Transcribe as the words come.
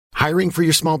Hiring for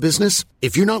your small business?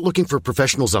 If you're not looking for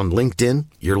professionals on LinkedIn,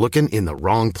 you're looking in the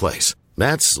wrong place.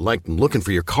 That's like looking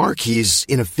for your car keys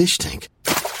in a fish tank.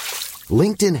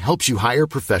 LinkedIn helps you hire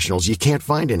professionals you can't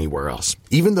find anywhere else,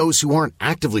 even those who aren't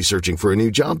actively searching for a new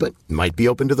job but might be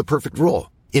open to the perfect role.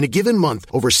 In a given month,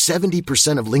 over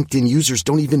 70% of LinkedIn users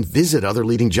don't even visit other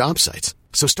leading job sites.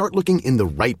 So start looking in the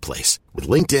right place. With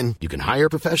LinkedIn, you can hire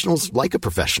professionals like a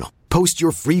professional. Post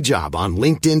your free job on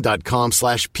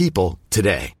linkedin.com/people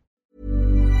today.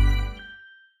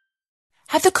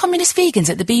 Have the communist vegans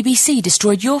at the BBC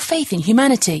destroyed your faith in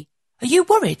humanity? Are you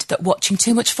worried that watching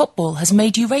too much football has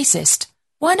made you racist?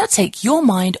 Why not take your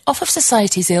mind off of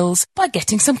society's ills by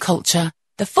getting some culture?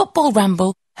 The Football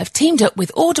Ramble have teamed up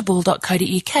with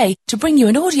audible.co.uk to bring you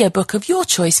an audiobook of your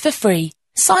choice for free.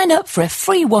 Sign up for a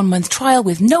free 1-month trial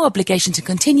with no obligation to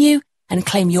continue and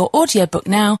claim your audiobook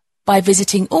now by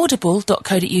visiting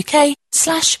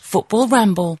audible.co.uk/Football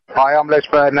Ramble. Hi, I'm Les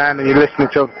Ferdinand and you're listening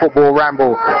to Football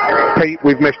Ramble. Pete,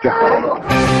 we've missed you.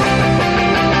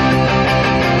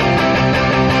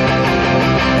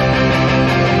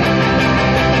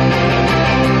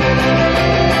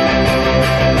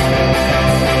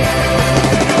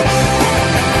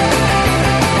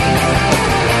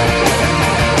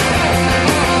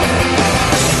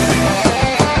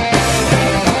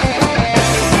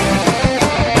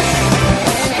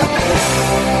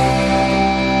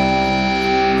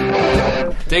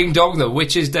 Ding dong, the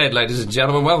witch is dead, ladies and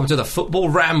gentlemen. Welcome to the Football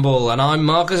Ramble, and I'm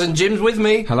Marcus, and Jim's with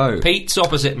me. Hello. Pete's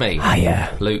opposite me.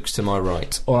 Hiya. Luke's to my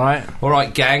right.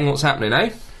 Alright, gang, what's happening,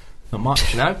 eh? not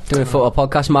much. No? Doing a football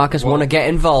podcast, Marcus. Want to get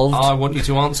involved? I want you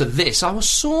to answer this. I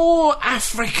saw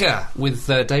Africa with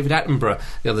David Attenborough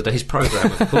the other day's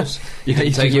programme, of course.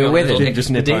 You were with him.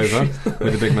 Just nip over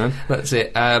with the big man. That's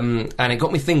it. And it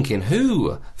got me thinking,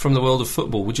 who from the world of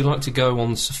football would you like to go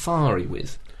on safari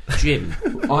with? Jim.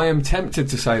 I am tempted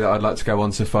to say that I'd like to go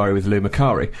on safari with Lou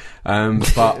Macari,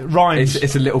 but Rhymes.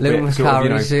 it's a little Lou bit sort of,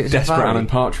 Macari's desperate safari. Alan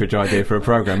Partridge idea for a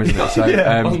programme, isn't it? So,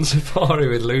 On safari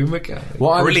with Lou Macari.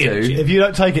 what I would Brilliant, do, If you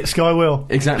don't take it, Sky will.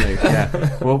 exactly, yeah.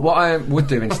 Well, what I would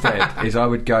do instead is I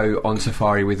would go on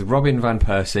safari with Robin van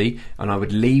Persie, and I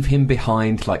would leave him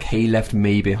behind like he left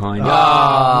me behind.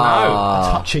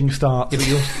 Touching start. Yeah, but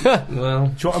you're, well,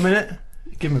 Do you want a minute?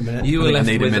 Give him a minute. you I were think I left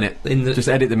need with a minute. in the, Just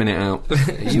edit the minute out.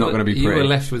 It's not going to be pretty. You were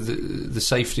left with the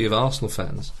safety of Arsenal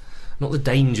fans, not the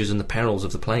dangers and the perils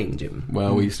of the plane, Jim.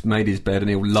 Well, he's made his bed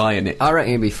and he'll lie in it. I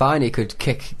reckon he'd be fine. He could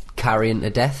kick Carrion to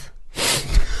death.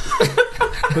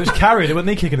 But it's carried. It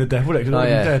wasn't he kicking to death, would it? Because Oh,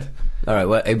 yeah. dead. Alright,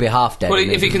 well, he'd be half dead. Well, and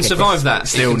if he then can kick survive us. that,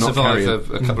 Still he can not survive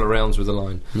carrying. a couple of rounds with a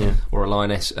lion, Yeah. or a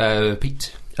lioness.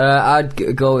 Pete,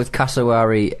 I'd go with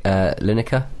Kasawari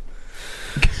Lineker.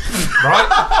 right?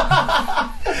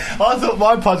 I thought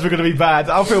my puns were going to be bad.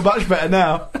 I feel much better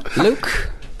now.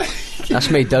 Luke. That's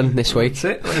me done this week. That's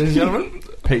it, ladies and gentlemen.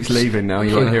 Pete's leaving now.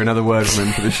 You won't hear another word from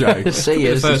him for the show. See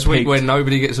you. The first week Pete. when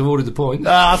nobody gets awarded the point.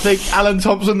 I think Alan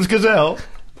Thompson's gazelle.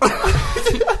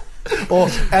 Or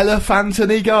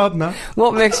Elephantony Gardner.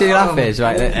 What makes you laugh is,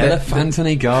 right, that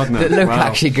Anthony Gardner. Luke Wow.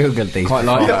 actually googled these. Quite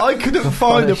like Yeah, that. I couldn't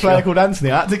find a player called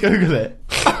Anthony. I had to Google it.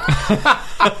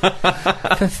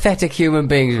 Pathetic human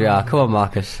beings we are. Come on,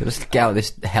 Marcus. Let's get out of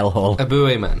this hellhole.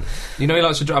 Aboué man. You know he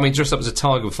likes to dress up as a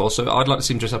tiger before, so I'd like to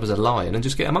see him dress up as a lion and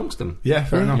just get amongst them. Yeah,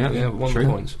 fair enough. Yeah, one true. of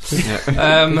the points.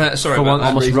 Yeah. Sorry For about one- that.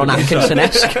 Almost Ron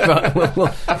Atkinson-esque, but we'll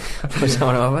put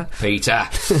someone over. Peter.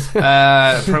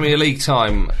 Premier League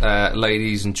time,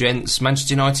 ladies and gents.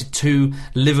 Manchester United 2,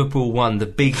 Liverpool 1. The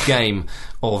big game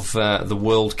of the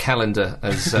world calendar,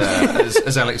 as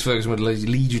Alex Ferguson would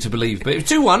lead you to believe. But it was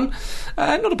 2-1.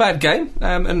 Not a bad game.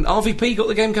 And RVP got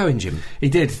the game going, Jim. He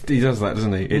did. He does that,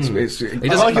 doesn't he? It's. He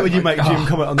I like it when you make Jim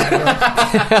comment on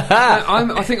that.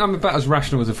 I think I'm about as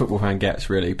rational as a football fan gets,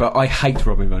 really. But I hate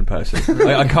Robin van Persie.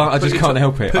 I can't. I just can't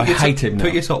help it. I hate him now.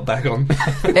 Put your top back on.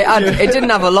 It didn't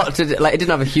have a lot to do, like. It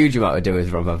didn't have a huge amount to do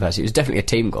with Ron van Persie. It was definitely a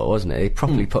team goal, wasn't it? He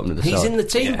properly put him to the He's side. in the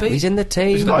team, Pete. He's in the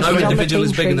team. No He's on the individual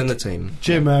team is bigger sheet. than the team.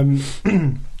 Jim,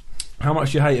 how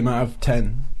much do you hate him out of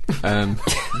 10?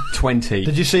 20.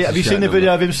 Did you see? Have you seen the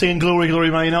video of him singing "Glory,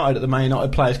 Glory, Man United" at the Man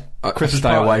United players? I Christmas stay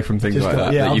party? away from things Just like go-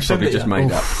 that yeah, that I'll you've send probably it just you.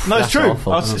 made up. No, it's That's true.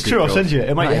 awful. It's true. I'll God. send you it.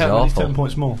 It might That you is have at least awful. 10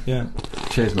 points more. Yeah,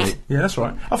 Cheers, mate. yeah, that's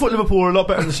right. I thought Liverpool were a lot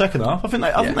better in the second half. I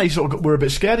think they sort of were a bit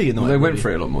scaredy in the Well, way. they went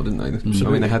for it a lot more, didn't they? I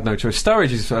mean, they had no choice.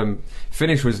 Sturridge's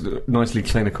finish was nicely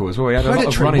clinical as well. He had a lot of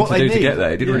Predatory, running what to they do to need. get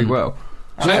there. He did really Yeah. well.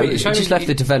 He just left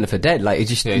the defender for dead. Like, the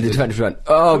defender just went,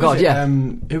 oh, God, yeah.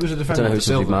 Who was the defender? I don't know who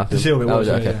De Silva. Oh, was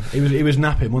it? Okay. Yeah. He was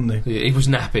napping, wasn't he? Yeah, he was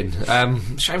napping.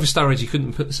 Shame for Sturridge he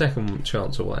couldn't put the second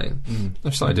chance away.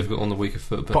 That's slightly difficult on the weaker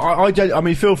foot. But I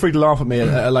mean, feel free to laugh at me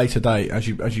at a later date, as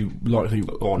you likely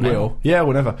Or now. will. Yeah,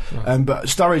 whenever. But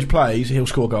Sturridge plays, he'll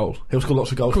score goals. He'll score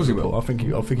lots of goals. Of course he will. I think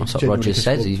That's what Rodgers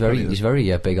says. He's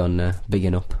very big on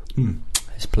bigging up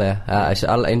his player. I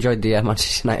enjoyed the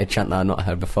Manchester United chant that I've not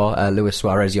heard before. Luis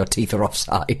Suarez, your teeth are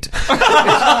offside.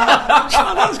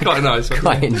 That's quite nice.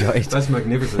 Quite enjoyed. That's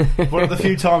magnificent. One of the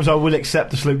few times I will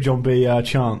accept the Sloop John B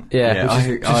chant. Yeah.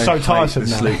 Which is so tiresome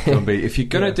now. Sloop John B. If you're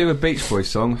going to do a Beach Boys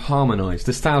song, harmonise.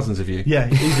 There's thousands of you. Yeah,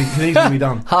 it can easily be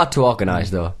done. Hard to organise,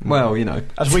 though. Well, you know.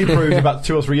 As we proved about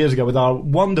 2 or 3 years ago with our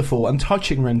wonderful and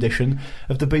touching rendition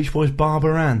of the Beach Boys'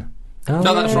 Barbara Ann. Oh,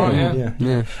 No, that's right,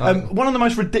 yeah. One of the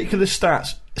most ridiculous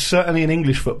stats, certainly in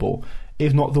English football,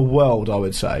 if not the world, I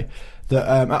would say, that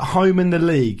at home in the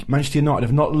league, Manchester United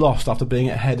have not lost after being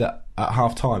ahead at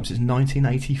half-time since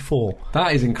 1984.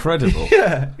 That is incredible.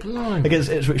 Yeah. Against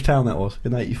Ipswich Town, that was,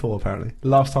 in 84, apparently. The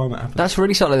last time that happened. That's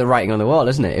really sort of the writing on the wall,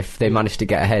 isn't it? If they manage to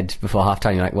get ahead before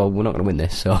half-time, you're like, well, we're not going to win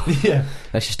this, so Yeah.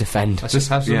 let's just defend. Let's just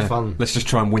have some fun. Let's just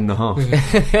try and win the half.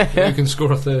 Who can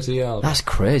score a 30-yard? That's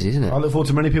crazy, isn't it? I look forward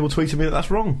to many people tweeting me that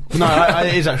that's wrong. No,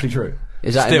 it is actually true.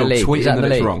 Is that Still in the league? Is that tweeting in the that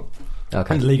it's league? wrong.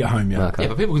 Okay. And the league at home, yeah. Okay. Yeah,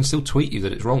 but people can still tweet you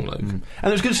that it's wrong, Luke. And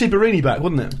it was good to see Barini back,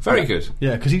 wasn't it? Very good.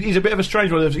 Yeah, because he's a bit of a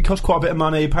strange one. He cost quite a bit of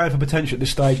money, paying for potential at this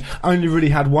stage. Only really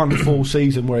had one full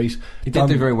season where He did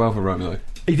do very well for Roma, though.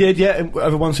 He did, yeah,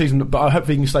 over one season. But I hope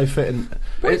he can stay fit. And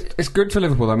But it's good for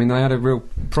Liverpool. I mean, they had a real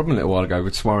problem a little while ago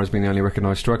with Suarez being the only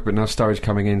recognised striker, but now Sturridge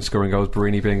coming in, scoring goals,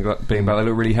 Barini being back, they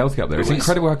look really healthy up there. It's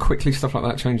incredible how quickly stuff like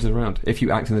that changes around if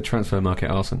you act in the transfer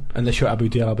market, Arsene. and they shot Abu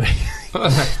Dhabi.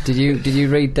 Did you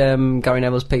read Gary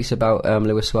Neville's piece about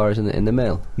Luis Suarez in the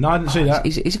Mail? No, I didn't see that.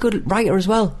 He's a good writer as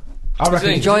well. I reckon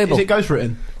he? Enjoyable. Is it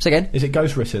ghostwritten? So again, Is it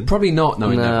ghostwritten? Probably not,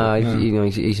 knowing no, Neville.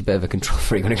 he's a bit of a control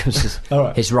freak when it comes to All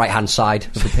right. his right hand side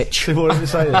of the pitch What did it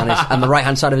say? and the right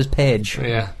hand side of his page.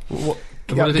 Yeah. What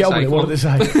What did it get on say? with it. What did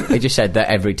it say? He just said that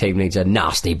every team needs a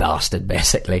nasty bastard,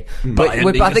 basically. But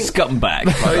I think scumbag.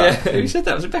 Oh, yeah. Who said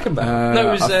that? Was it Beckenbauer? No,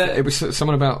 it was it was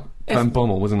someone about Van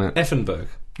Bommel, wasn't it? Effenberg.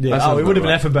 Yeah. That Oh, sounds it would have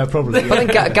been about Effenberg probably. I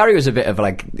think Gary was a bit of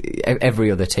like every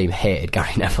other team hated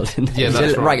Gary Neville, didn't they? Yeah, He's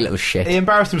that's a right. right little shit. He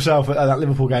embarrassed himself at that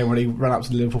Liverpool game when he ran up to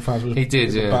the Liverpool fans with He did,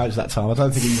 with yeah. a badge that time. I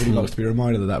don't think he really likes to be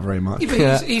reminded of that very much. Yeah, but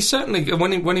Yeah. he's certainly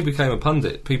when he became a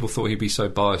pundit, people thought he'd be so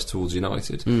biased towards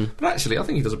United. But actually, I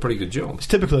think he does a pretty good job. It's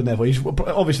typical of Neville. He's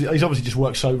obviously just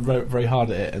worked so very, very hard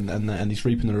at it, and he's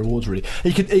reaping the rewards. Really,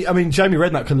 I mean, Jamie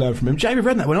Redknapp can learn from him. Jamie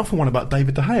Redknapp went off on one about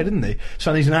David De Gea, didn't he?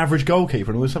 Saying he's an average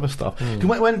goalkeeper and all this other stuff.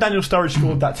 'Cause when Daniel Sturridge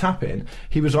scored that tap in,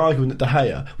 he was arguing that De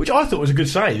Gea, which I thought was a good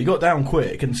save. He got down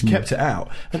quick and kept it out.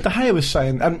 And De Gea was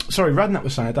saying, Redknapp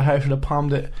was saying De Gea should have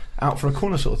palmed it out for a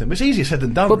corner sort of thing. But it's easier said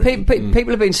than done. But really.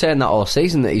 people have been saying that all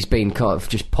season, that he's been kind of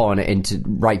just pouring it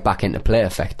right back into play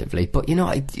effectively. But you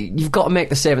know, you've got to make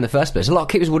the save in the first place. A lot of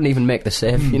keepers wouldn't even make the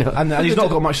save. You know, and he's not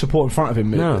got much support in front of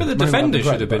him. No. But the defender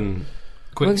should have been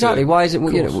quick. Well, exactly. to- Why is it?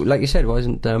 of You know, course. like you said, why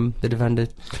isn't the defender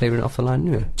clearing it off the line?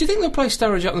 Anyway? Do you think they'll play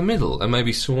Sturridge up the middle and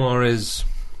maybe Suarez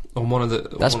on one of the?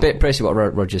 That's basically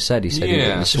what Rogers said. He said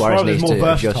Yeah. the Suarez needs more to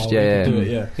versatile. adjust. he Yeah, can yeah. do it,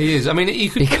 yeah. He is. I mean, you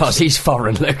could Because he's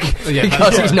foreign, look. Yeah.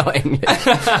 Because Yeah. he's not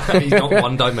English. he's not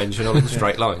one-dimensional in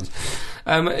straight lines.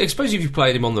 I suppose if you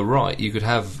played him on the right, you could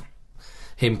have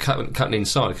him cutting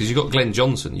inside, because you've got Glenn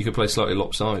Johnson. You could play slightly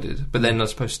lopsided, but then I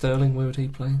suppose Sterling, where would he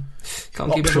play?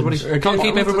 Can't keep everybody To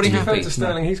be fair happy. to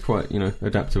Sterling, he's quite,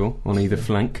 adaptable on either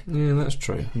flank. Yeah, that's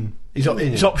true.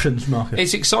 His options, Marcus.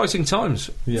 It's exciting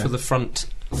times Yeah. for the front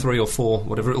 3 or 4,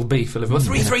 whatever it'll be for Liverpool.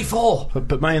 3-3-4.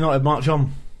 But Man United march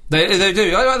on. They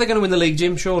do. Are they going to win the league,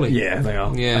 Jim? Surely. Yeah, they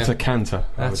are. Yeah. That's a canter,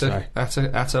 I would say.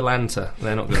 Atalanta.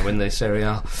 They're not going to win the Serie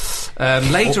A.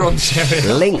 Later on, Serie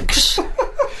A. Links.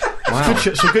 Wow.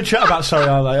 Some good chat about Serie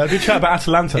A, though. A good chat about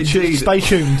Atalanta. Indeed. Stay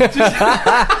tuned.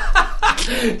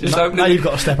 Just now opening you've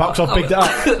got to step up, because I've picked it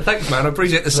up. Thanks, man. I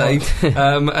appreciate the save.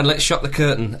 And let's shut the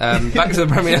curtain. Back to the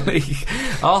Premier League.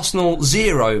 Arsenal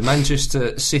 0,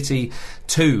 Manchester City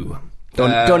 2.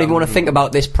 Don't even want to think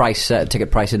about this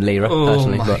ticket price in lira, Oh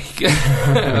personally. my But,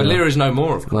 God. Lira's no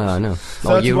more, of course. well, I know.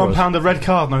 Or £31 euros. a red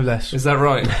card, no less. Is that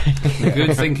right?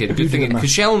 Good thinking. Good thinking. man.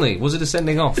 Koscielny, was it a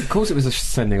sending off? Of course it was a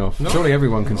sending off. Surely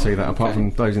everyone can see that, apart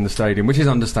from those in the stadium, which is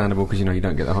understandable because, you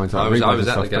don't get the hindsight. I was replays at and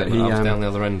the stuff, game. but I was down the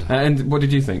other end. And what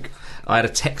did you think? I had a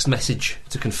text message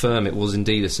to confirm it was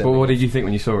indeed a sending. Well, what did you think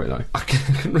when you saw it, though? I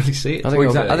couldn't really see it. I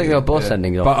think they were both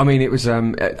sending it off. But I mean, it was. I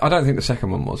don't think the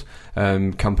second one was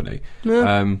Company.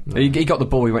 He got the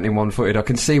ball. He went in one-footed. I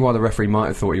can see why the referee might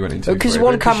have thought he went in two-footed. Because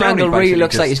one camera angle really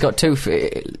looks like he's got 2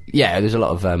 feet. Yeah, there's a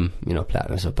lot of play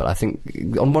and stuff. But I think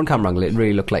on one camera angle, it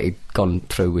really looked like he'd gone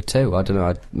through with 2. I don't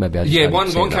know.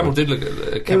 One camera did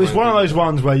look. It was one of those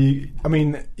ones where you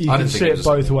can see it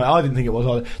both ways. I didn't think it was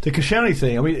either. The Koscielny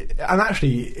thing. I mean, and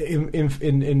actually,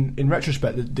 in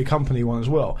retrospect, the Company one as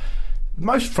well.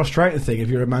 Most frustrating thing if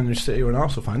you're a Manchester City or an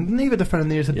Arsenal fan, neither defender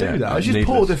needed to do that. It's just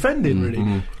poor defending,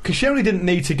 really. Koscielny didn't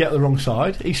need to get the wrong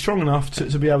side. He's strong enough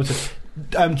to be able to.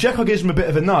 Dzeko gives him a bit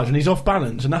of a nudge, and he's off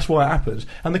balance, and that's why it happens.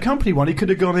 And the Company one, he could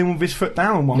have gone in with his foot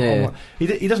down on one.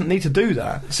 He doesn't need to do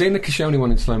that. Seeing the Koscielny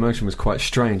one in slow motion was quite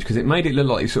strange because it made it look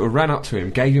like he sort of ran up to him,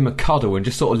 gave him a cuddle, and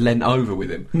just sort of leant over with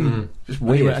him. Just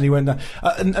weird. And he went down.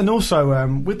 And also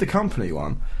with the Company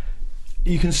one,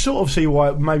 you can sort of see why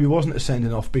it maybe wasn't a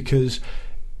sending off, because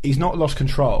he's not lost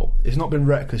control. It's not been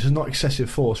reckless. It's not excessive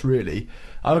force, really.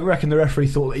 I reckon the referee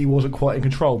thought that he wasn't quite in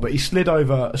control, but he slid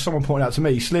over, as someone pointed out to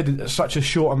me, he slid at such a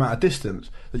short amount of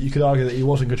distance that you could argue that he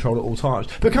was in control at all times.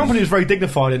 But Company was very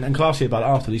dignified and classy about it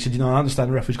after. He said, I understand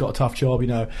the referee's got a tough job,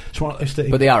 It's one of those things.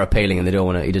 But they are appealing, and they don't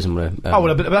want to. He doesn't want to.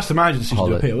 But that's the manager's decision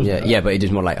to appeal, isn't it? Yeah, but he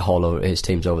doesn't want to haul over his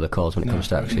teams over the calls when it comes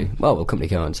to actually. Well, Company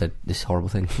came out and said this horrible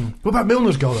thing. What about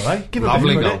Milner's goal, though? Give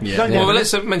lovely a goal. Well,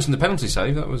 let's mention the penalty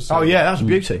save. That was. That was a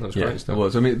beauty. That was great stuff. It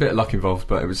was. I mean, a bit of luck involved,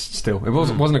 but it was still. It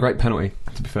wasn't a great penalty,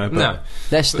 to be fair. But no.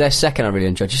 Their second I really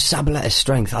enjoyed. Just Sabaletta's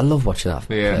strength. I love watching that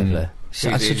play. He's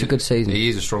had such a good season. He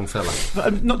is a strong fella.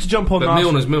 But, not to jump on. But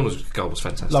Milner's goal was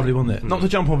fantastic. Lovely, wasn't it? Not to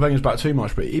jump on Wenger's back too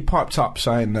much, but he piped up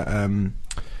saying that.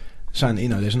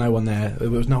 There's no one there. There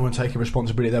was no one taking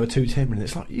responsibility. They were too timid. And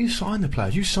it's like, you sign the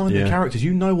players, you sign the characters,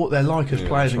 you know what they're like as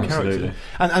players and characters.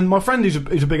 And my friend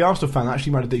who's a big Arsenal fan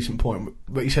actually made a decent point.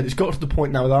 But he said it's got to the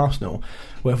point now with Arsenal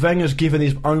where Wenger's given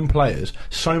his own players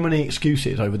so many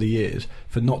excuses over the years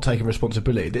for not taking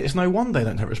responsibility that it's no wonder they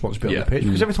don't take responsibility on the pitch,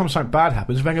 because every time something bad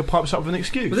happens, Wenger pipes up with an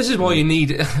excuse. But this is why you need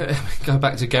go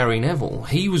back to Gary Neville.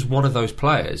 He was one of those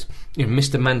players,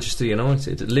 Mr. Manchester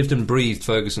United, lived and breathed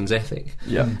Ferguson's ethic,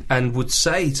 and would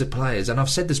say to players, and I've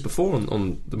said this before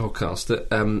on the podcast, that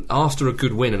after a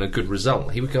good win and a good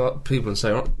result, he would go up to people and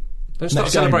say, don't start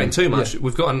celebrating too much.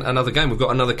 We've got another game. We've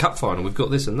got another cup final. We've got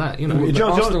this and that.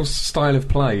 Arsenal's style of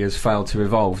play has failed to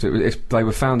evolve. They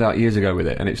were found out years ago with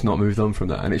it, and it's not moved on from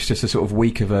that. And it's just a sort of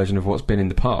weaker version of what's been in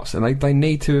the past. And they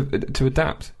need to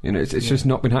adapt. It's just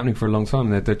not been happening for a long time.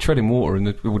 They're treading water and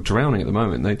they're drowning at the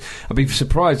moment. I'd be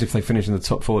surprised if they finish in the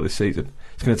top 4 this season.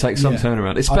 It's going to take some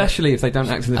turnaround, especially if they don't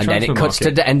act in the transfer market. And then it cuts to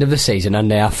the end of the season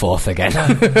and they are 4th again.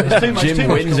 Jim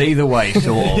wins either way,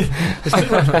 sort of. It's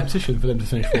too much competition for them to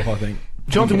finish 4th, I think.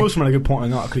 Jonathan Wilson made a good point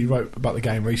in an article he wrote about the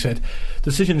game where he said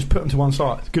decisions put them to one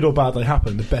side, good or bad they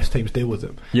happen, the best teams deal with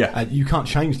them. And you can't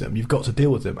change them, you've got to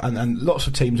deal with them. And lots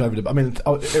of teams over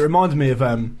it reminded me of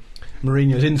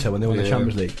Mourinho's Inter when they won the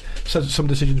Champions League. So some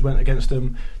decisions went against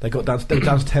them. They got down to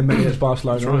 10 men against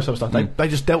Barcelona and all that sort of stuff. They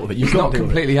just dealt with it. It's not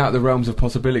completely out of the realms of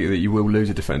possibility that you will lose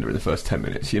a defender in the first 10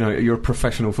 minutes. You're a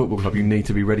professional football club. You need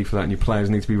to be ready for that, and your players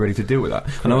need to be ready to deal with that.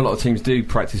 I know a lot of teams do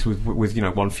practice with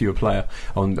one fewer player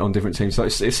on different teams. So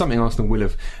it's something Arsenal will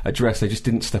have addressed. They just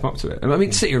didn't step up to it. I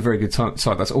mean, City are a very good side.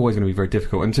 That's always going to be very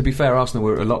difficult. And to be fair, Arsenal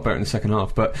were a lot better in the second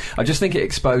half. But I just think it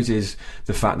exposes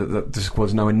the fact that the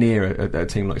squad's nowhere near a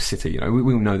team like City.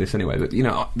 We know this anyway, but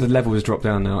the level has dropped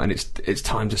down now, and it's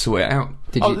time to sort it out.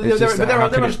 There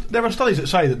are studies that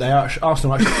say that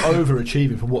Arsenal are actually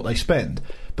overachieving for what they spend,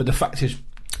 but the fact is,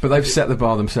 but they've set the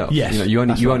bar themselves. Yes, you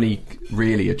only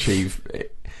really achieve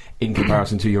in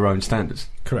comparison to your own standards.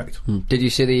 Correct. Did you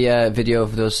see the video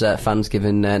of those fans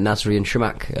giving Nasri and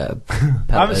Shamak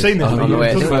I haven't seen this. On the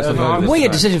way.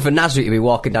 Weird decision for Nasri to be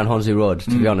walking down Hornsey Road,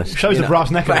 to be honest. Shows the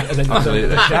brass neck.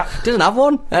 Doesn't have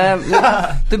one.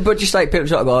 But just like people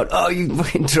sort of going, oh, you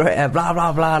fucking traitor, blah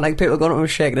blah blah. Like people going up and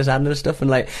shaking his hand and stuff,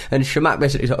 and Shamak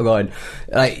basically sort of going,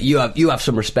 like, you have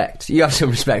some respect. You have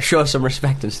some respect. Show some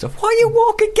respect and stuff. Why are you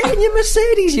walking, getting your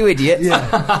Mercedes, you idiot?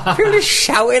 Yeah. People just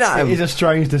shouting at him. It is a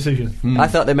strange decision. I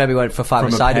thought they maybe went for 5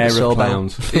 From side a of the pair of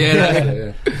clowns.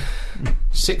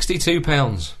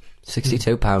 £62.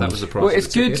 £62. That was the price. Well, it's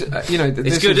of the good. ticket.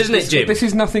 It's good, isn't it, Jim? This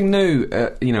is nothing new,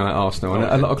 at Arsenal. And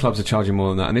a lot of clubs are charging more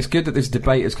than that. And it's good that this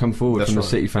debate has come forward from the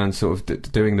City fans sort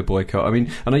of doing the boycott. I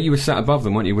mean, I know you were sat above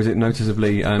them, weren't you? Was it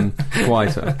noticeably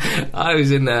quieter? I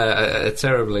was in a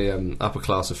terribly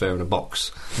upper-class affair in a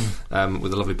box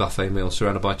with a lovely buffet meal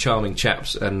surrounded by charming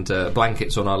chaps and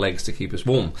blankets on our legs to keep us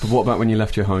warm. But what about when you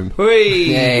left your home?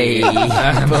 Whee! Yay! Boom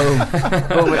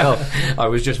it up. I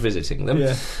was just visiting them.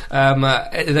 Yeah.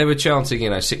 They were chanting,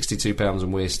 £62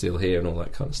 and we're still here and all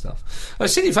that kind of stuff.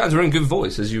 City fans were in good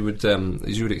voice, as you would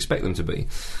expect them to be.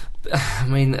 I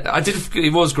mean,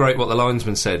 it was great what the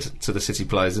linesman said to the City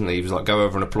players, didn't he? He was like, go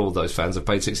over and applaud those fans. I've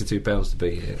paid £62 to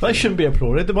be here. They shouldn't be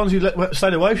applauded. The ones who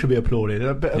stayed away should be applauded.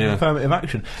 A bit of affirmative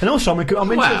action. And also,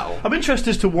 I'm interested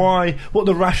as to what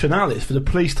the rationale is for the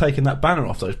police taking that banner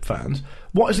off those fans.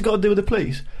 What has it got to do with the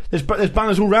police? There's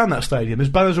banners all around that stadium. There's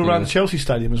banners all around the Chelsea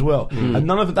stadium as well. And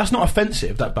none of it, that's not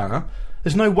offensive, that banner.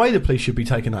 There's no way the police should be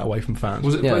taking that away from fans.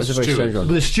 Was it it was a very strange one.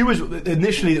 But the stewards,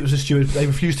 initially it was the stewards, but they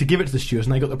refused to give it to the stewards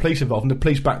and they got the police involved and the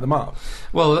police backed them up.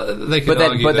 Well, they could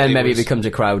argue but then maybe it it becomes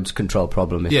a crowd control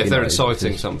problem. If they're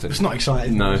inciting something. It's not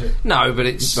exciting. No. Is it? No, but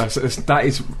That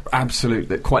is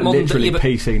absolute, quite modern literally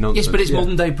PC nonsense. Yes, but it's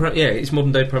modern day. It's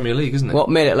modern day Premier League, isn't it? What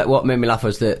made me laugh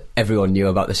was that everyone knew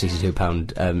about the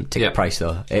 £62 ticket price,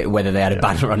 though. Whether they had a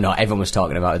banner or not, everyone was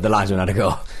talking about it. The linesman had to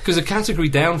go. Because the category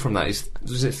down from that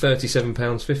was it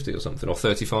 £37.50 or something, or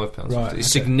 £35? Right, it's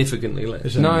significantly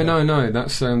less. No.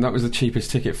 That's that was the cheapest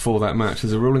ticket for that match.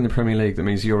 There's a rule in the Premier League that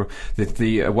means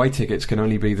the away tickets can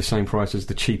only be the same price as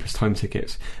the cheapest home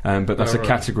tickets. But that's a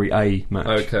Category A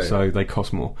match, so they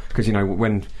cost more because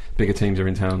when bigger teams are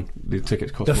in town, the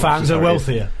tickets cost more. The fans are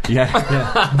wealthier. Yeah.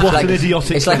 What an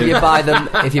idiotic. It's like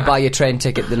if you buy your train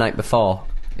ticket the night before,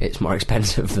 it's more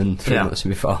expensive than 3 months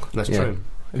before. That's true.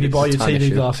 If you buy your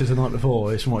TV glasses the night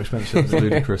before, it's more expensive. It's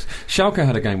ludicrous. Schalke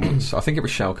had a game once. I think it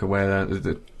was Schalke where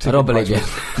the I don't believe you.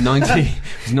 was 90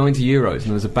 €90, and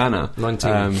there was a banner.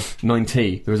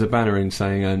 90. There was a banner in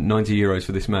saying 90 euros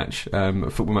for this match. A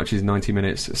football match is 90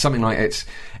 minutes. Something like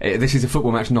this is a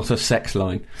football match, not a sex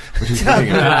line. Which is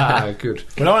good.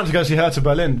 When I went to go see Hertha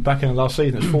Berlin back in the last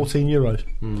season, it was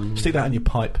 €14. Stick that in your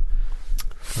pipe.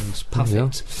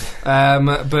 Perfect.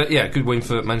 But yeah, good win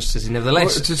for Manchester City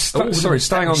nevertheless.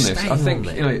 Staying on this, I think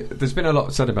there's been a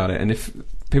lot said about it, and if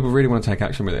people really want to take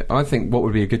action with it, I think what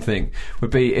would be a good thing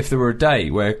would be if there were a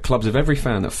day where clubs of every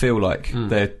fan that feel like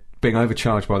they're being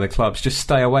overcharged by their clubs just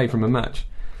stay away from a match.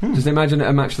 Just imagine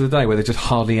a match of the day where there's just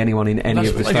hardly anyone in any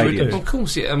of the stadiums. Well, of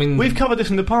course, yeah. I mean, we've covered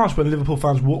this in the past when Liverpool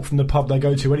fans walk from the pub they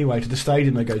go to anyway to the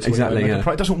stadium they go to. Exactly, anyway.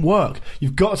 It doesn't work.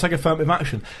 You've got to take affirmative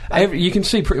action. You can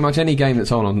see pretty much any game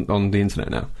that's on the internet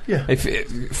now. Yeah. If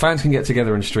fans can get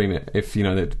together and stream it, if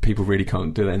that people really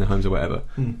can't do that in their homes or whatever.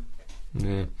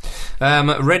 Yeah.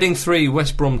 Reading 3,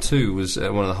 West Brom 2 was one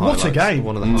of the highlights. What a game!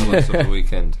 One of the highlights of the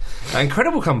weekend.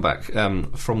 Incredible comeback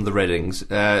from the Readings.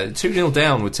 2-0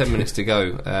 down with 10 minutes to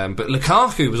go. But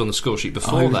Lukaku was on the score sheet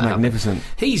before that. Magnificent.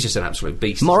 He's just an absolute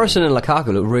beast. Morrison and Lukaku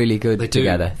look really good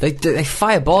together. They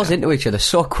fire balls into each other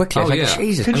so quickly.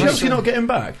 Jesus Can Christ. Chelsea not get him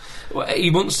back? Well, he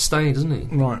wants to stay, doesn't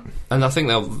he? Right. And I think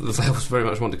they'll very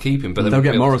much want to keep him. But they'll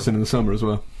get Morrison in the summer as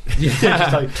well.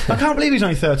 I can't believe he's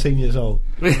only 13 years old.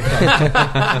 But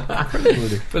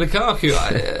Lukaku,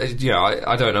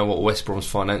 I don't know what West Brom's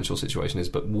financial situation is,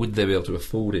 but would they be able to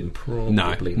afford him?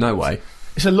 Probably no way.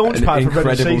 It's a launch pad for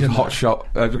Reading season. Hot shot,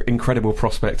 incredible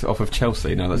prospect off of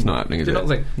Chelsea. No, that's not happening, is it? Do you not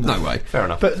think? No way. Fair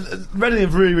enough. But Reading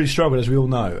have really, really struggled, as we all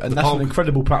know, and that's an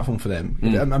incredible platform for them.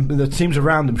 And the teams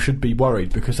around them should be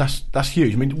worried because that's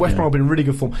huge. I mean, West Brom have been in really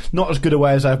good form. Not as good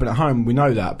away as they've been at home, we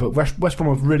know that, but West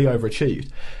Brom have really overachieved.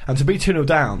 And to be 2-0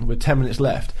 down with 10 minutes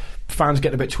left, fans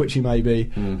getting a bit twitchy maybe.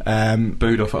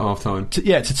 Booed off at half time.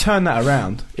 To turn that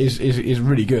around is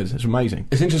really good. It's amazing.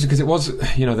 It's interesting because it was,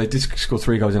 they did score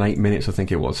 3 goals in 8 minutes, I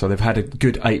think it was. So they've had a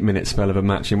good 8-minute spell of a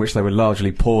match in which they were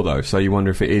largely poor, though. So you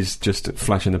wonder if it is just a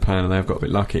flash in the pan and they've got a bit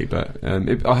lucky. But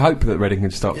I hope that Reading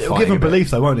can start fighting. It'll give them belief,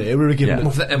 though, won't it? It will really give them.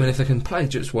 Well, if they can play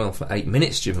just well for 8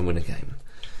 minutes, Jim, and win a game.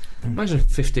 Imagine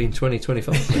 15, 20,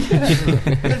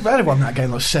 25. They'd won that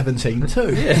game like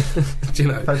 17-2. Yeah.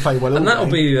 They play well, and that'll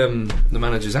be the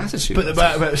manager's attitude.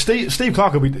 But Steve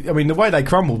Clarke will be. I mean, the way they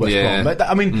crumbled West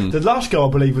Brom. The last goal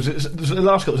I believe was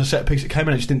a set piece that came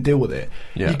in and just didn't deal with it.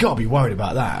 Yeah. You've got to be worried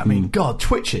about that. I mean, God,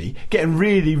 twitchy, getting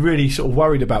really, really sort of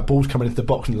worried about balls coming into the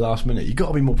box in the last minute. You've got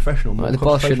to be more professional. The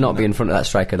ball should not be in front of that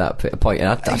striker at that point. And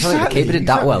I don't think the keeper did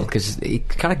that well because he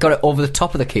kind of got it over the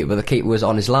top of the keeper, but the keeper was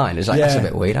on his line. It's like that's a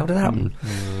bit weird. How did that happen?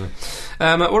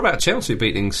 What about Chelsea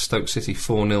beating Stoke City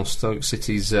 4-0? Stoke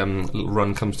City's little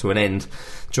run comes to an end.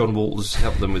 John Walters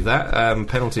helped them with that.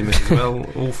 Penalty miss as well.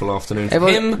 Awful afternoon for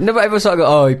him. No, but everyone sort of go,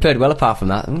 oh, he played well apart from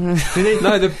that.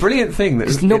 No, the brilliant thing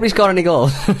that Nobody's got any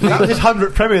goals. That was his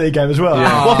 100th Premier League game as well.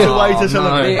 Yeah. What a way to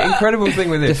celebrate. The incredible thing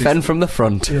with this Defend from the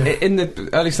front. in the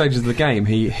early stages of the game,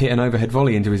 he hit an overhead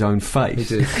volley into his own face.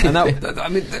 He did. And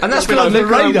that's been on the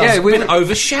radar. Yeah, been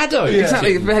overshadowed.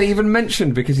 Exactly, barely even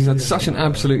mentioned because he's had such an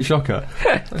absolute shocker.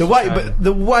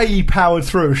 The way he powered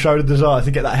through showed a desire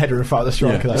to get that header in front of the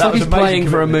striker. It's like he's playing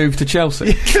for a move to Chelsea.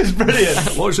 It was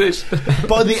brilliant. Watch this.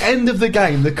 But at the end of the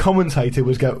game, the commentator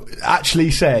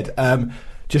actually said,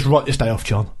 just write this day off,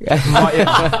 John. Write it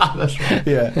off. That's right.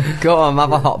 Yeah. Go on,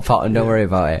 have a hot pot and don't worry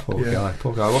about it. Poor guy.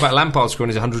 What about Lampard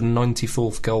scoring his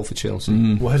 194th goal for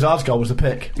Chelsea? Well, Hazard's goal was the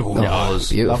pick. Oh, it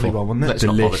was. Beautiful. Lovely one, wasn't it? Let's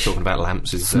not bother talking about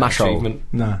Lamps' Smash hole. achievement.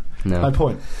 No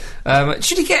point.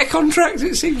 Should he get a contract?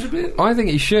 It seems a bit. I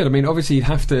think he should. I mean, obviously he'd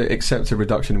have to accept a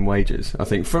reduction in wages. I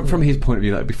think from his point of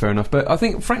view that would be fair enough. But I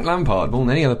think Frank Lampard, more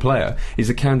than any other player, is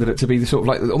a candidate to be the sort of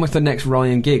like almost the next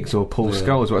Ryan Giggs or Paul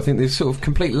Scholes. Where I think there's sort of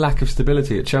complete lack of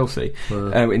stability at Chelsea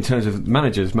in terms of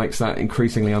managers makes that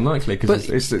increasingly unlikely because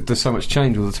there's so much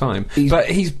change all the time. But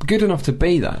he's good enough to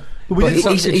be that. But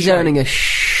he's earning a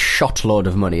shot load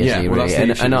of money, isn't he? Well,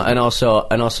 really? And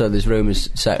also, there's rumours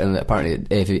circling that apparently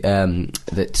the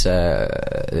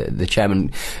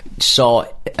chairman saw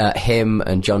him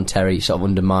and John Terry sort of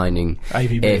undermining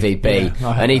AVB.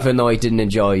 Yeah, and even though he didn't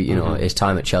enjoy, his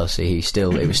time at Chelsea,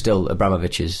 it was still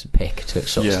Abramovich's pick to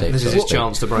sort of stay. This is his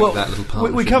chance to break that little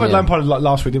partnership. We covered Lampard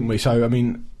last week, didn't we? So I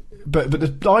mean.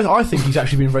 But I think he's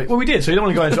actually been very well. We did, so you don't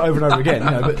want to go into it over and over again.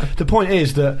 But the point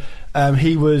is that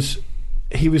he was,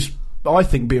 I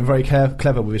think, being very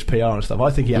clever with his PR and stuff.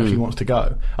 I think he actually wants to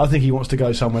go. I think he wants to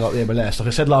go somewhere like the MLS, like I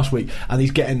said last week, and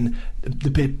he's getting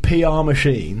the PR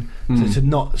machine to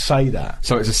not say that.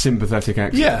 So it's a sympathetic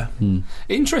act. Yeah.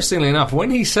 Interestingly enough, when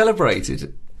he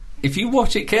celebrated, if you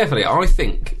watch it carefully, I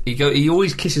think he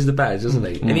always kisses the badge, doesn't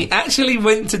he? And he actually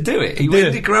went to do it. He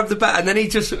went to grab the bat, and then he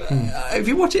just. If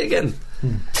you watch it again,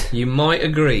 you might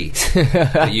agree,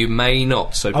 but you may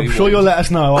not. So I'm sure you'll let us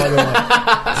know.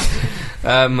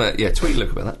 Tweet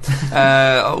look about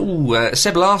that.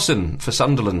 Seb Larsson for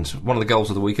Sunderland, one of the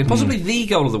goals of the weekend, possibly the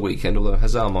goal of the weekend, although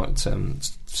Hazard might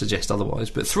suggest otherwise.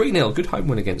 But 3-0, good home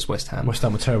win against West Ham. West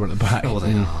Ham were terrible at the back. Oh,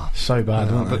 they are so bad,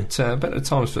 aren't they? But better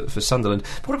times for Sunderland.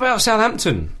 What about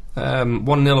Southampton?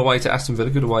 1-0 away to Aston Villa,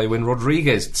 good away win.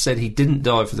 Rodriguez said he didn't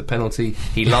dive for the penalty.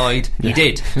 He lied. He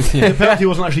did. The penalty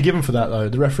wasn't actually given for that, though.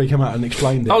 The referee came out and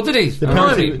explained it. Oh, did he? The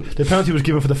penalty was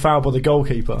given for the foul by the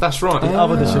goalkeeper. That's right. The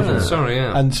other decision. Sorry,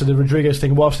 yeah. And so the Rodriguez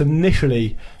thing, whilst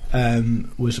initially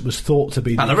was thought to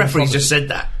be... And the referee just said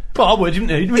that. Well, I would, didn't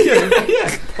you?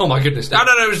 Yeah. Oh my goodness. No,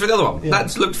 it was for the other one. Yeah.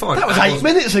 That looked fine. That was 8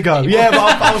 minutes ago. Yeah, but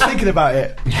I was thinking about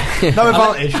it. No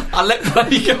advantage. I let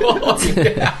play go on.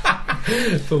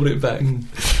 Pulled it back.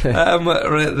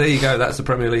 There you go. That's the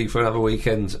Premier League for another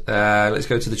weekend. Let's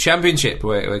go to the Championship,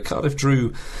 where Cardiff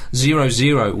drew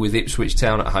 0-0 with Ipswich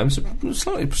Town at home. So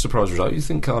slightly surprise result. You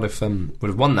think Cardiff would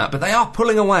have won that, but they are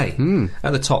pulling away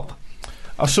at the top.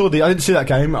 I didn't see that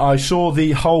game. I saw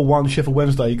the whole Sheffield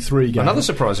Wednesday 3 game. Another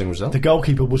surprising result. The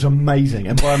goalkeeper was amazing,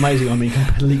 and by amazing I mean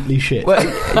completely shit. Well,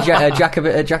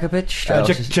 Jakovic?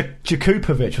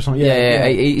 Jakupovic or something. Yeah.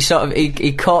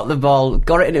 He caught the ball,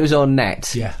 got it into his own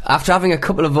net. Yeah. After having a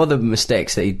couple of other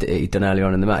mistakes that he'd done earlier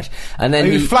on in the match, and then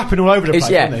he was flapping all over the place.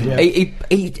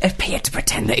 He appeared to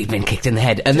pretend that he'd been kicked in the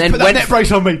head, and then put that net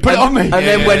brace on me. Put it on me. And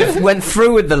then went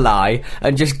through with the lie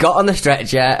and just got on the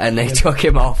stretcher, and they took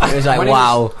him off. It was like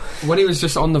wow. When he was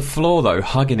just on the floor though,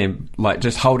 hugging him, like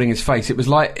just holding his face, it was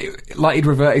like he'd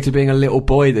reverted to being a little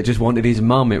boy that just wanted his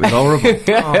mum. It was horrible.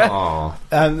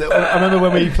 I remember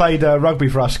when we played rugby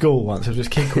for our school once. There was this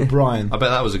kid called Brian. I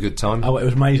bet that was a good time. Oh, it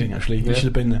was amazing actually. You should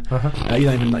have been there. You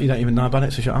don't even know about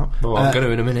it, so shut up. Well, I'm going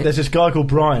to in a minute. There's this guy called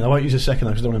Brian. I won't use his second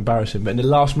name because I don't want to embarrass him. But in the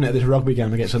last minute of this rugby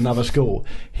game against another school,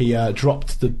 he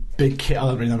dropped the big kick. I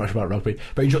don't really know much about rugby,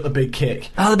 but he dropped the big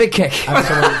kick. Oh, the big kick! And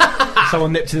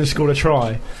someone nipped in and scored a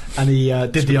try, and he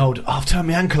did the old, I've turned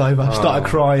my ankle over, started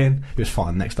crying. He was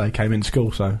fine the next day, came in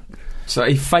school, so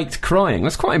he faked crying.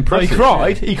 That's quite impressive. No,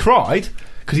 he cried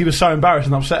because he was so embarrassed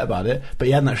and upset about it, but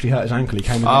he hadn't actually hurt his ankle. He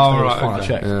came in the next day, it was fine, I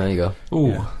checked. There you go.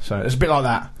 Yeah, so it's a bit like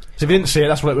that. So if you didn't see it,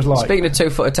 that's what it was like. Speaking of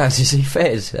two-footed times, you see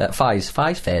Fairs? Fairs.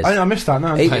 I missed that.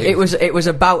 No, It was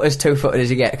about as two-footed as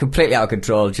you get, completely out of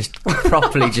control. Just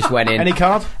properly just went in. Any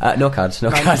card? No cards. No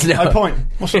cards. No. No point.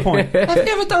 What's the point? Have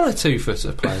you ever done a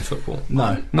two-footer playing football? No.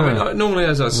 I mean, normally,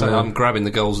 as I say, I'm grabbing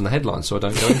the goals and the headlines, so I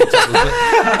don't go into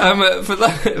it. For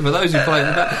those who play,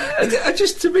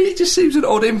 to me, it just seems an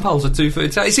odd impulse. A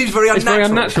two-footed tackle. It seems very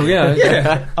unnatural. It's very unnatural.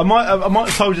 Yeah. I might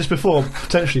have told you this before,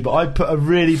 potentially, but I put a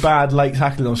really bad late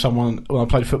tackling on someone when I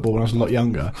played football when I was a lot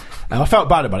younger, and I felt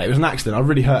bad about it. It was an accident. I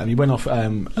really hurt him. He went off.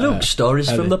 Look,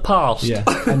 stories from the past. Yeah,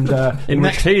 and In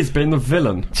which he's been the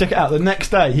villain. check it out. The next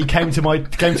day, he came to my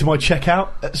checkout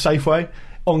at Safeway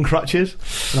on crutches,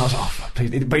 and I was like, oh, fuck,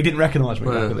 please. But he didn't recognise me.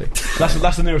 Luckily.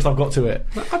 That's the nearest I've got to it.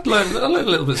 I learned a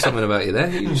little bit something about you there.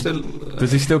 You still,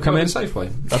 Does he still come in?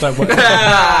 Safeway? I don't work.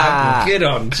 Good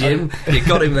on, Jim. You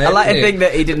got him there. I like to didn't think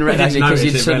that he didn't recognise you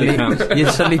because notice it, really you'd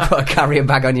suddenly put a carrier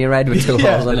bag on your head with two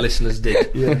holes The on it. listeners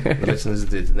did. The listeners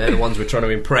did. They're the ones we're trying to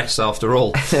impress after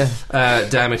all.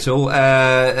 Damn it all.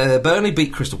 Burnley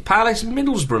beat Crystal Palace.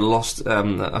 Middlesbrough lost at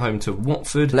home to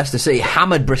Watford. Leicester City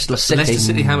hammered Bristol City. Leicester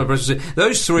City hammered Bristol City.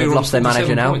 Those three They've are lost their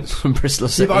manager now points. from Bristol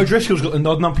Yeah, City. but O'Driscoll's got the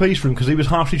nod, and I'm pleased for him because he was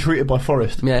harshly treated by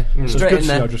Forest. Yeah, So it's straight good in to see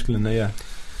there. O'Driscoll in there. Yeah,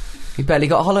 He barely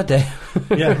got a holiday.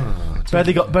 yeah.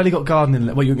 barely got gardening.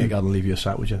 Well, you wouldn't get gardening leave you a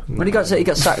sack, would you? When he got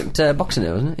sacked Boxing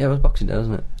Day, wasn't it? Yeah, it was Boxing Day,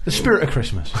 wasn't it? The spirit of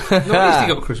Christmas. No, at least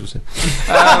he got Christmas in.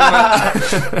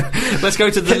 Let's go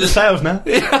to Hit the the. sales now.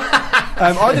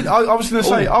 I was going to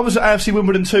say I was at AFC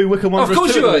Wimbledon 2, Wycombe Oh, Wanderers. of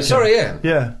course 2 you at the were. weekend. Sorry, yeah.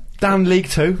 Yeah, down League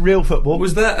 2, real football.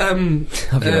 Was that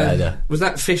Was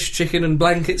that fish, chicken, and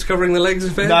blankets covering the legs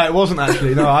affair? No, it wasn't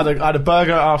actually. No, I had a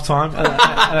burger at half time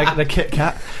and a Kit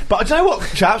Kat. But do you know what,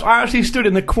 chaps? I actually stood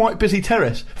in the quite busy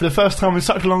terrace for the first time in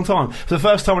such a long time. For the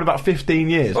first time in about 15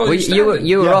 years. Oh, Well, you were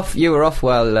Yeah. off. You were off.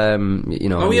 Well, you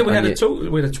know. Oh yeah, we had and a talk.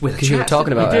 We had a because you were chat,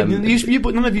 talking didn't about.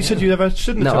 But none of you said you ever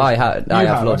stood in the No, terrace. I You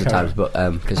have loads of okay. times, but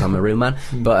because I'm a real man.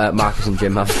 But Marcus and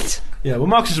Jim haven't. Yeah, well,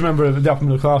 Marcus is a member of the upper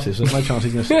middle classes, so there's no chance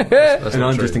he's going to. That's And not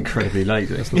I'm true. just incredibly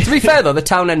lazy. To be fair though, the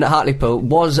town end at Hartlepool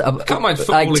was Can't mind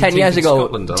like footballing 10 years teams in ago.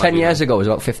 Scotland, I like 10 you years know. ago was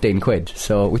about 15 quid.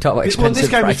 So we talk about expensive This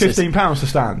game prices. was £15 to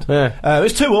stand. Yeah. It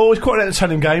was 2-all. It was quite an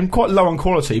entertaining game, quite low on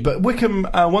quality. But Wycombe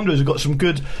Wanderers have got some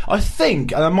good. I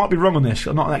think, and I might be wrong on this.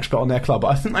 I'm not an expert on their club, but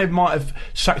I think they might have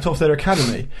sacked off their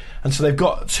academy, and so they've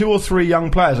got 2 or 3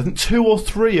 young players. I think 2 or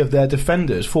 3 of their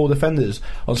defenders, 4 defenders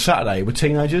on Saturday, were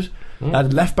teenagers. They had a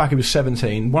left back who was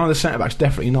 17. One of the centre backs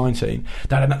definitely 19.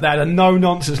 They had a no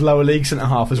nonsense lower league centre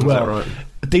half as well. that right?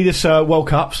 Adidas World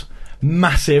Cups,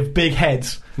 massive, big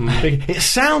heads. It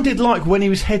sounded like when he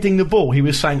was heading the ball, he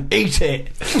was saying, "Eat it."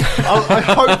 I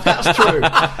hope that's true.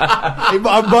 I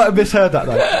might have misheard that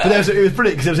though. But it was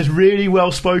brilliant because there was this really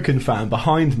well-spoken fan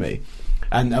behind me,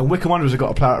 and Wycombe Wanderers have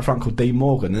got a player up front called Dean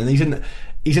Morgan, and he's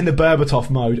in the Berbatov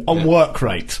mode on work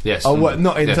rate. Yes. On work,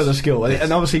 not into Yes. the skill.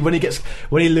 And obviously when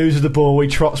he loses the ball, he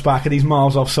trots back and he's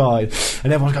miles offside.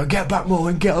 And everyone's going, "Get back,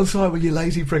 Morgan, get onside with you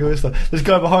lazy prick," and stuff. This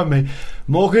guy behind me,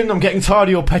 "Morgan, I'm getting tired of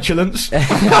your petulance."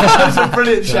 That's a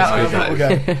brilliant shout out of a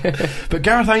football game. But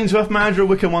Gareth Ainsworth, manager of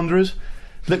Wycombe Wanderers,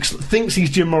 thinks he's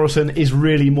Jim Morrison, is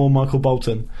really more Michael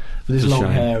Bolton with his It's a long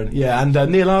shame. hair. And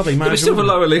Neil Ardley, But manager. it's still for of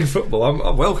lower league football. I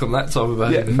welcome that type of Yeah,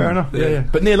 behaviour. fair enough. Yeah.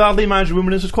 But Neil Ardley, manager of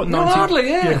Wimbledon, was quite Neil 90s. Ardley,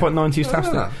 yeah. quite 90s Oh,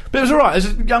 tastic. yeah. But it was alright.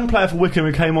 There's a young player for Wycombe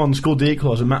who came on, scored the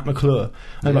equaliser, Matt McClure,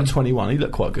 only about 21. He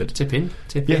looked quite good. Tip in.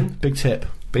 Yeah, big tip.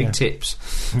 Big Yeah. tips.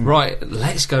 Right,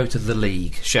 let's go to the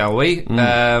league, shall we?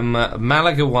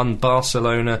 Malaga won,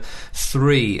 Barcelona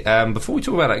 3. Before we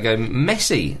talk about that game,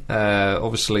 Messi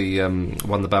obviously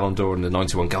won the Ballon d'Or and the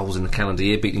 91 goals in the calendar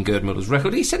year, beating Gerd Muller's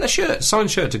record. He sent a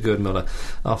signed shirt to Gerd Muller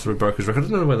after he broke his record. I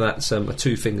don't know whether that's a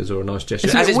 2 fingers or a nice gesture.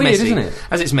 Isn't As it it's weird, Messi, isn't it?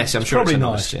 As it's Messi, I'm sure Probably it's a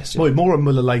nice. nice gesture. Boy, more on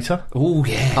Muller later. Oh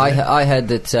yeah. I heard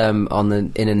that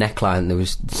in a neckline there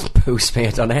was poo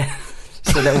smeared on it.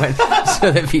 So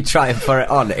that if you try and put it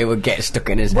on, it would get stuck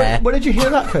in his hair. Where did you hear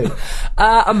that, Pete?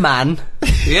 A man.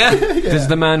 Yeah. Does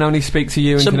the man only speak to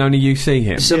you and Some- can only you see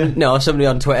him? No, somebody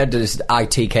on Twitter does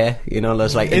ITK. You know,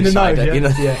 there's like In the know, insider. yeah. You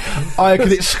know, Yeah. I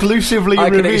could exclusively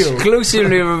I can reveal.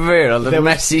 exclusively reveal that There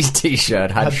was- Messi's t-shirt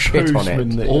had had shit on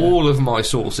postman it. there. All of my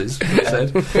sources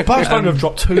said. Barcelona have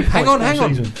dropped 2 points Hang on. all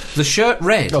season. The shirt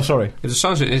read. Oh, sorry. It was a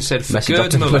sign sheet. It said for Messi Gerd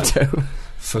dropped Muller. a plateau.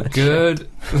 For Gerd.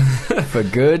 For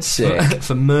good sake.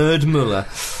 For Merd Muller.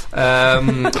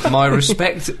 My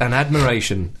respect and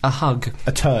admiration. A hug.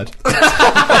 A turd. A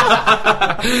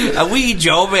wee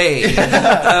jobby.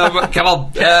 Come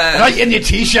on. Right in your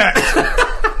t-shirt.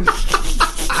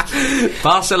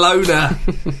 Barcelona,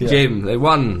 Jim. They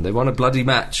won a bloody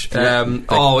match.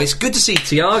 It's good to see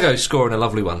Thiago scoring a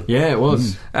lovely one. Yeah, it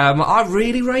was. I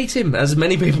really rate him, as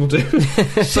many people do.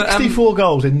 64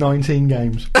 goals in 19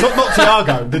 games. Not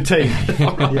Thiago, the team.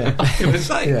 Yeah. I was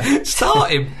saying,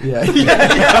 start him. Yeah.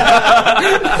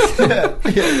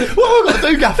 What have I got to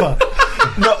do, Gaffer?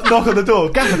 Knock on the door.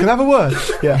 Gaffer, can I have a word?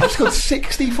 Yeah, I've scored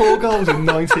 64 goals in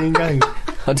 19 games.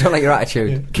 I don't like your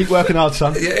attitude. Yeah. Keep working hard,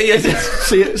 son. Yeah.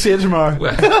 See you tomorrow.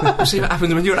 We'll see what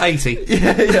happens when you're 80.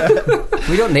 Yeah.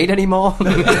 We don't need any more.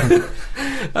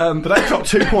 But they dropped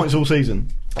 2 points all season.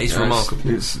 It's remarkable.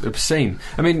 It's obscene.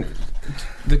 I mean,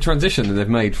 the transition that they've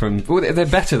made from... Well, they're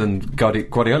better than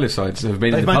Guardiola's sides have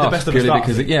been in the past. They've made the best ever start.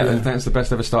 Because, that's the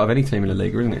best ever start of any team in the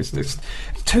league, isn't it? It's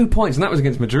 2 points, and that was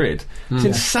against Madrid. It's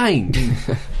insane.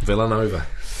 Villanova.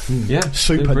 Yeah,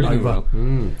 Supernova. Well.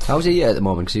 How's he at the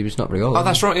moment? Because he was not very old. Oh,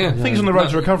 that's right, yeah. I think he's on the road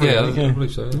to recovery. Yeah, I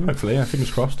believe so. Hopefully, yeah.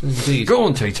 Fingers crossed. Indeed. Go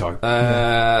on, Tito.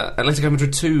 Atletico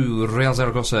Madrid 2, Real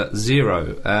Zaragoza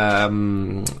 0.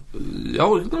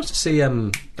 Nice to see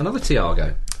another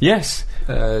Thiago Yes.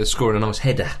 scoring a nice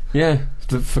header. Yeah,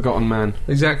 the forgotten man.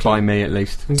 Exactly. By me, at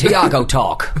least. Thiago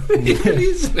talk.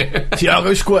 Isn't it?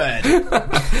 Thiago squared.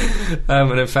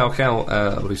 And then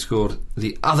Falcao, he scored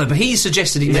the other, but he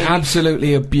suggested He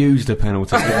absolutely abused a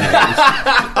penalty.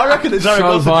 I reckon that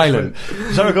Zaragoza violent.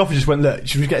 Zaragoza just went, look,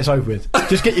 should we get this over with?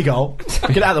 Just get your goal,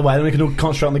 get it out of the way, then we can all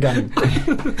concentrate on the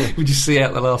game. We just see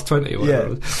out the last 20 or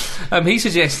whatever. Yeah. He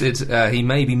suggested he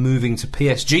may be moving to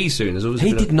PSG soon.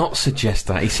 He did not suggest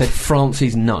that. He said France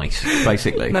is nice,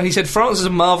 basically. No, he said France is a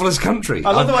marvellous country.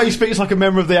 I love the way he speaks like a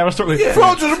member of the aristocracy. Yeah.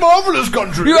 France is a marvellous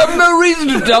country. You have no reason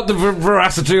to doubt the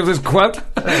veracity of this quote.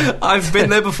 I've been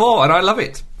there before and I love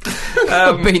it.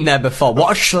 I've been there before.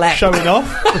 What a schlep. Showing off.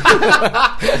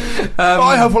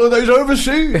 I have one of those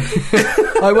overseas.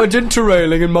 I went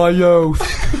interrailing in my youth.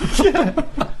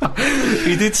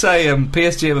 He did say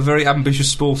PSG have a very ambitious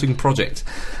sporting project.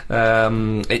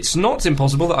 It's not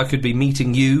impossible that I could be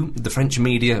meeting you, the French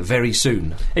media, very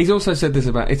soon. He's also said this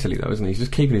about Italy, though, isn't he? He's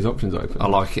just keeping his options open. I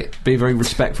like it. Be very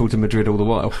respectful to Madrid all the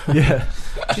while. Yeah.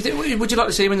 Do you think, would you like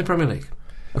to see him in the Premier League?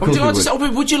 Would you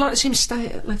like to see him stay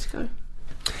at Atletico?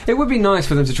 It would be nice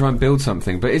for them to try and build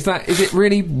something, but is it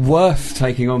really worth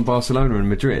taking on Barcelona and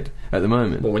Madrid at the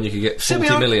moment? Well, when you could get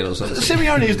 40 million or something.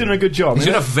 Simeone is doing a good job. He's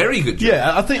doing a very good job.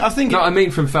 Yeah, I think. No, I mean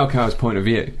from Falcao's point of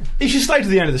view. He should stay to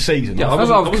the end of the season. Yeah, I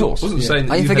wasn't saying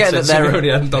that I you forget had that said they're-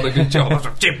 Simeone hadn't done a good job. I was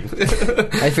like, Jim.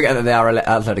 I forget that they are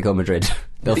Atletico Madrid.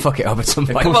 They'll fuck it up at some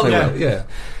point. course they Well, will. yeah.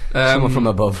 Someone from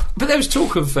above. But there was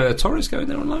talk of Torres going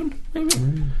there on loan, maybe?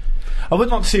 I would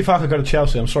like to see Falcao go to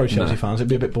Chelsea. I'm sorry, Chelsea fans. It'd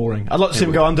be a bit boring. I'd like to see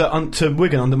him go to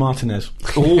Wigan under Martinez.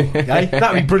 Okay?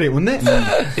 That'd be brilliant, wouldn't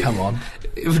it? Come on.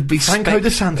 It would be Franco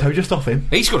De Santo, just off him.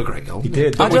 He scored a great goal. He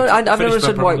did. I've never finished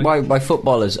understood that properly. why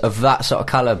footballers of that sort of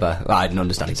calibre. Well, I didn't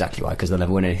understand exactly why, because they'll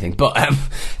never win anything. But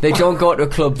they don't go to a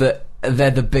club that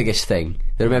they're the biggest thing.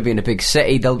 They're maybe in a big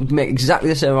city. They'll make exactly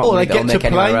the same amount of money they'll make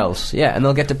anywhere else. Yeah, and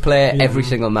they'll get to play every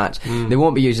single match. They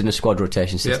won't be using a squad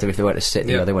rotation system if they went to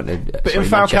City or they went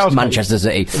to Manchester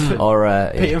City or.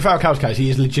 In Falcao's case, he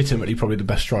is legitimately probably the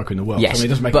best striker in the world. Yes, I mean, it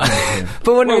doesn't make but, sense to him.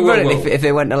 but when Whoa. if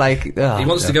they went to like, He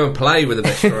wants to go and play with the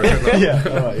best striker. Yeah,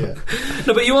 right, yeah.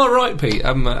 No, but you are right, Pete.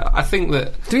 I think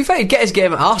that to be fair, he'd get his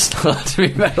game at Arsenal. To be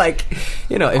fair, like,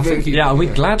 you know, if Yeah,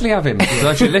 we'd gladly have him. So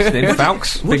if you're listening,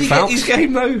 Falks, would big he get Falks. his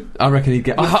game though? I reckon he'd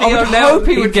get. I Theo would Nel- hope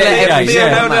he would he'd get get it. Theo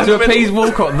Nel down To the appease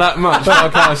Walcott that much,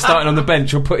 Falcao starting on the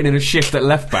bench or putting in a shift at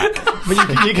left back.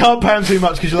 But you can't pay him too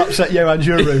much because you'll upset Johan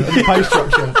Juru and the pay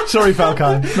structure. Sorry,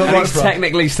 Falcao. Not And right he's for us.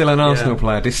 technically still an Arsenal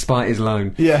player, despite his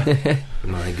loan. Yeah.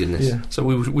 My goodness. Yeah. So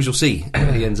we shall see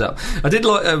where he ends up. I did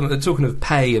like, talking of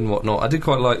pay and whatnot, I did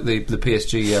quite like the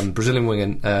PSG Brazilian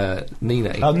winger,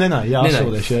 Nene. Oh, Nene, yeah, I Nene, saw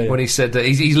this, yeah. When he said that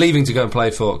he's leaving to go and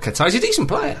play for Qatar. He's a decent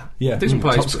player. Yeah. Decent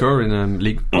player. Top scorer in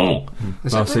League Is that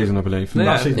last right? season, I believe. Yeah.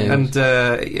 Last season.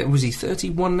 And was he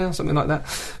 31 now, something like that?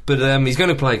 But he's going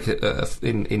to play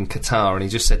in Qatar, and he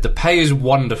just said the pay is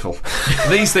wonderful.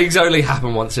 These things only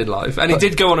happen once in life. And he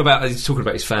did go on about he's talking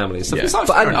about his family and stuff. Yeah. It's like,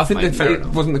 But fair I enough, think mate, fair it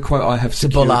enough. wasn't the quote I have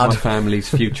secured Bullard. my family's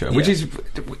future, which is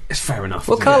it's fair enough.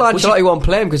 well, isn't Carlo it? Ancelotti won't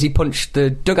play him because he punched the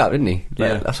dugout, didn't he?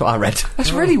 Yeah. That's what I read.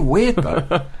 That's really weird, though.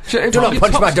 Do not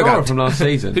punch my dugout. From last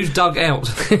season. Who's dug out?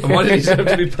 And why did he deserve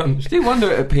to be punched? Do you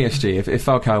wonder at PSG if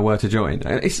Falcao were to join?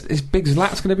 Is Big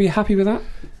Zlat's going to be happy with that?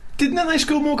 Didn't they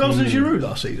score more goals than Giroud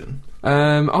last season?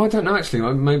 I don't know actually.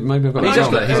 Maybe I've got He's that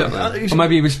up wrong. there, he's up there. He's- Or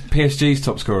maybe he was PSG's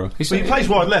top scorer. He plays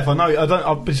wide left. I know.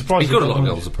 I'd be surprised. He's if got a he lot of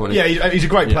got- goals, the point. Yeah, he's a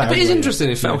great player. But it's anyway. interesting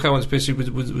if Falcao went to PSG,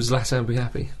 was Zlatan be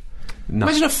happy? No.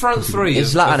 Imagine a front three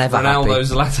Is of Zlatan ever Ronaldo,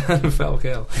 happy? Zlatan and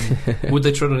Falcao. Would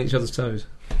they tread on each other's toes?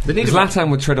 They need Zlatan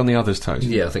would tread on the other's toes.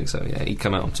 Yeah, I think so. Yeah, he'd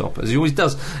come out on top as he always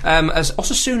does. As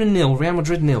Osasuna 0, Real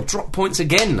Madrid 0. Drop points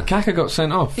again. Kaka got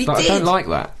sent off. He I did. don't like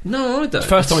that. No, I don't.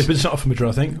 First time he's been sent off for Madrid,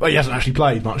 I think. Well, he hasn't actually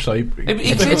played much, so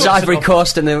It's Ivory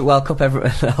Coast in the World Cup all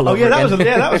over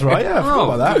that was right. Yeah, I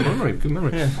forgot about that. Good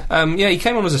memory. Yeah. He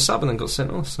came on as a sub and then got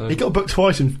sent off. So He got booked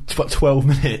twice in about 12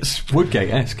 minutes.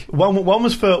 Woodgate-esque. One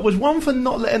was for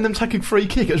not letting them take a free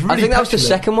kick. It was really I think that was the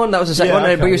second one. That was the second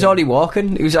one, but he was already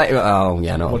walking. He was like, oh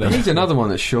yeah, no. He needs another one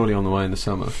that's surely on the way in the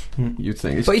summer. You'd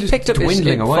think. It's But he's picked up his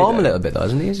dwindling away form there. a little bit, though,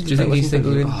 hasn't he? do you think he's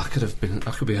thinking, I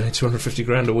could be earning 250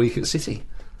 grand a week at City?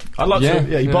 I'd like to.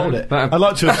 Yeah, he bowled it. That'd- I'd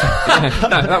like to.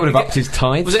 That would have upped his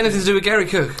tithe. Was it anything to do with Gary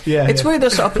Cook? Yeah, It's weird,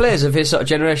 those sort of players of his sort of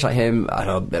generation, like him, I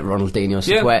don't know, Ronaldinho and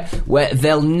stuff, Yeah. where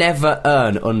they'll never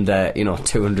earn under,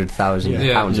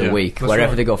 £200,000 pounds a week, that's wherever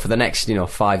right. they go for the next,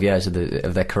 5 years of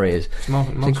their careers. It's Mark-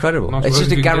 incredible. Mark It's just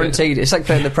Rosen a could get it. guaranteed. It's like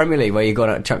playing the Premier League, where you go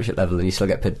at championship level and you still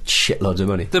get paid shitloads of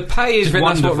money. The pay Do is you think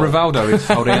that's what wonderful. Rivaldo is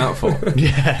holding out for?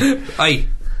 Hey,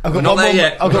 I've we're got not one there more.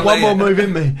 yet. I've We're got not one more there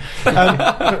move in me.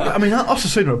 I mean,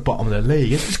 Osasuna are bottom of the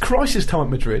league. It's crisis time at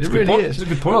Madrid. It really It's is. a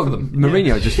good point for them.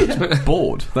 Mourinho just looks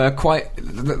bored. They're quite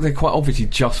obviously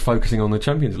just focusing on the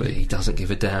Champions League. He doesn't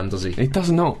give a damn, does he? He does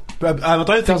not. I don't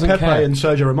think Doesn't Pepe care. and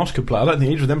Sergio Ramos could play. I don't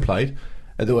think either of them played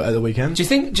at the weekend. Do you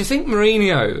think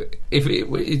Mourinho, if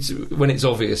it's when it's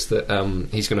obvious that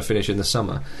he's going to finish in the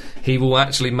summer, he will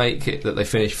actually make it that they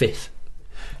finish fifth?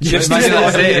 Just Maybe as an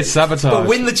that's idea. it, it's sabotage. But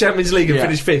win the Champions League and Yeah.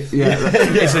 finish fifth. Yeah,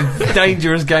 it's a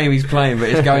dangerous game he's playing, but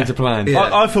it's going to plan.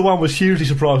 Yeah. I, for one, was hugely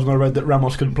surprised when I read that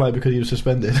Ramos couldn't play because he was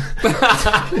suspended.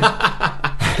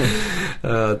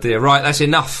 Dear. Right, that's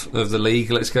enough of the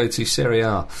league. Let's go to Serie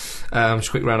A. Just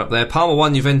a quick round up there. Parma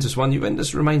 1, Juventus 1.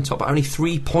 Juventus remain top, but only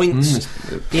 3 points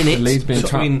in it lead's been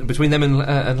between them and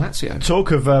Lazio.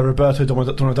 Talk of Roberto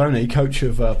Donadoni, coach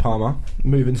of Parma,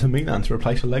 moving to Milan to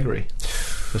replace Allegri.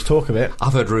 There's talk of it.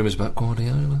 I've heard rumours about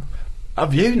Guardiola.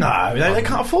 Have you? No, they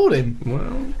can't afford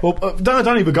him. Well,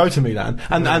 Donadoni would go to Milan,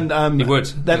 and He would.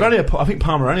 They're only I think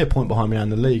Parma are only a point behind Milan in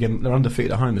the league, and they're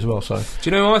undefeated at home as well. So Do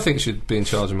you know who I think should be in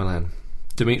charge of Milan?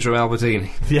 Dimitro Albertini.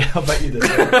 yeah, I bet you do.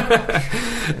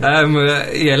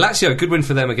 Lazio, good win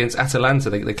for them against Atalanta.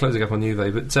 They're closing up on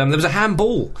Juve, but there was a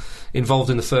handball involved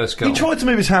in the first goal. He tried to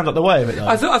move his hand up the way of it, though.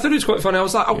 I thought it was quite funny. I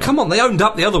was like, oh, come on, they owned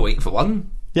up the other week for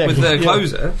one. Yeah, with their yeah.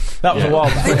 closer. That was a while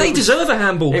back. They deserve a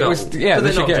handball It goal. was, but they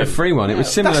they're should not get a doing free one. It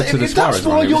was similar to the If Suarez that's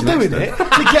one. why It you're was next doing to it,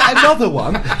 to get another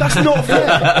one, that's not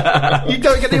fair. You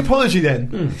don't get the apology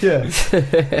then. Yeah.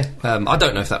 I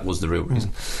don't know if that was the real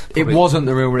reason. It wasn't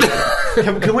the real reason.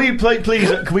 Can we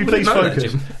please know that,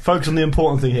 Jim? focus on the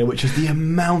important thing here, which is the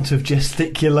amount of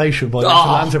gesticulation by the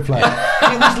Atalanta player.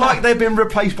 It was like they've been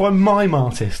replaced by mime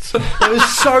artists. There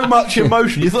was so much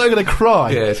emotion. You thought they were going to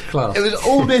cry. Yeah, it's class. It was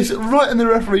all this right in the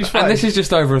referee's face. And this is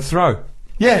just over a throw.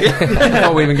 yeah.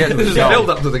 Before we even get to This the is a goal. build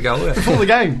up to the goal. Yeah. Before the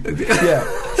game. Yeah.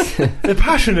 The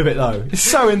passion of it, though, it's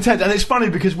so intense. And it's funny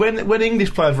because when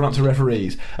English players run up to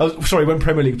referees, when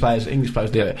Premier League players, English players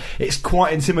do it, it's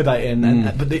quite intimidating.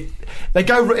 But they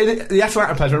go, the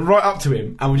Atalanta players went right up to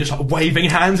him and were just like waving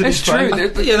hands in It's his true. face.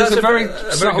 Yeah, There's that's a very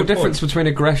very subtle good difference point. between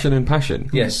aggression and passion.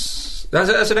 Yes.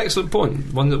 That's an excellent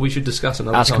point. One that we should discuss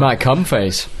another Ask time. my cum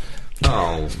face.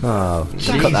 Oh.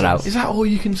 Cut that out. Is that all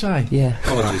you can say? Yeah.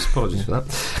 Apologies for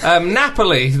that.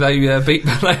 Napoli, they beat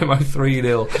Palermo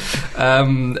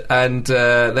 3-0. And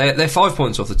they're 5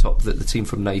 points off the top, the team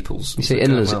from Naples. You see, They're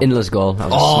doing Inler's goal. That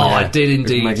was Oh, a I smash. did It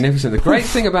was indeed. magnificent. The great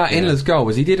thing about Inler's goal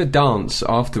was he did a dance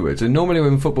afterwards, and normally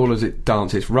when footballers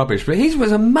dance, it's rubbish, but his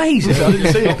was amazing. I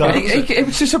didn't see it dance. It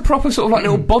was just a proper sort of like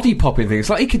little body popping thing. It's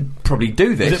like he could probably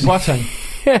do Is this. it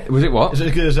Boateng? Was it what? Is it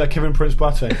as good as Kevin Prince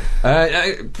Boateng?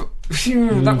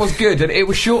 That was good, and it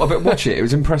was short, but watch it. It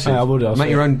was impressive. Yeah, I will do, I'll Make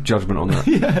see your it. own judgment on that.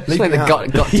 It's like the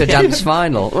got to dance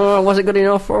final. Oh, was it good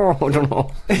enough? Oh, I don't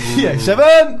know. Yeah,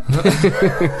 7!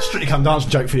 Strictly Come Dancing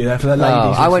joke for you there, for the ladies.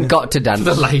 Oh, I went listening. got to dance.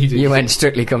 The ladies. You went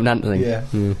Strictly Come Dancing. Yeah.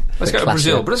 Let's go to Classic.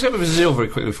 Brazil. But let's go to Brazil very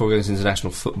quickly before we go into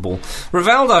international football.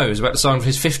 Rivaldo is about to sign for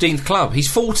his 15th club. He's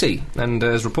 40 and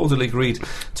has reportedly agreed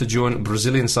to join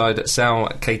Brazilian side São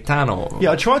Caetano.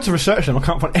 Yeah, I tried to research them. I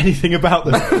can't find anything about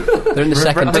them. They're in the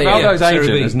second tier. Rivaldo's Serie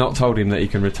agent B. has not told him that he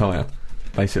can retire.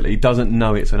 Basically, he doesn't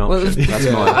know it's an option. Well, That's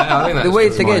yeah. mine. I think that's The weird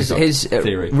true. thing my is, his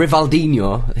theory.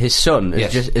 Rivaldinho, his son,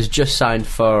 Yes. has just signed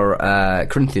for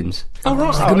Corinthians. Oh,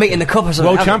 right. They could meet in the cup or something.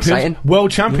 World That's champions. exciting.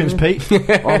 World champions,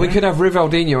 Pete. Or we could have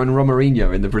Rivaldinho and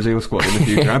Romarinho in the Brazil squad in the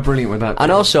future. How brilliant would that be?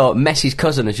 And also, Messi's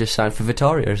cousin has just signed for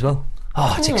Vitória as well.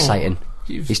 Oh, it's exciting.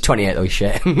 He's 28 though, he's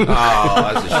shit. Oh,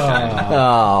 that's a shame.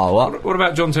 Oh, what? What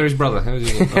about John Terry's brother? How is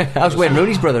he? I was Wayne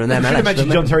Rooney's brother in there, I man. should have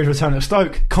mentioned John Terry's return at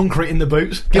Stoke. Concrete in the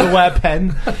boots. Give away a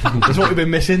pen. That's what we've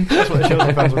been missing. That's what the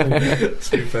Chelsea fans were thinking.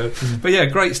 Super. But yeah,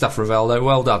 great stuff, Rivaldo.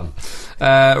 Well done.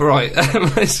 Right.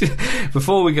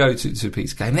 Before we go to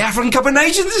Pete's game, the African Cup of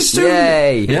Nations is soon.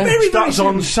 Yay. Yeah. Very, very Starts soon.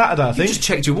 on Saturday, I You think. just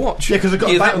checked your watch. Yeah, 'cause I've got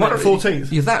a You're battle that- on the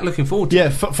 14th. You're that looking forward to Yeah,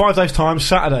 5 days' time,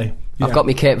 Saturday. I've Yeah. got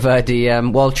my Cape Verde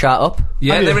world chart up.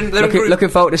 Yeah, Have you? they're in group. Looking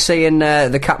forward to seeing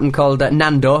the captain called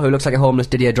Nando, who looks like a homeless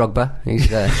Didier Drogba. He's,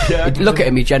 look at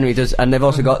him, he generally does. And they've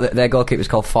also got their goalkeeper's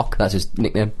called Fock. That's his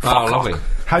nickname. Oh, lovely.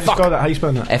 How do you spell that? How do you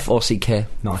spell that? Fock.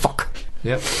 Nice. Fock.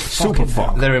 Yep. Super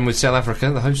fuck. They're in with South Africa,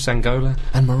 the hosts Angola,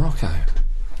 and Morocco.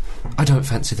 I don't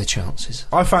fancy the chances.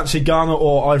 I fancy Ghana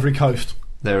or Ivory Coast.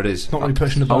 There it is. Not really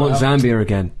pushing the I ball want out. Zambia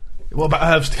again. What about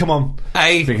Herbs? Come on.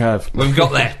 Hey, Big Herb. we've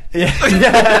got there.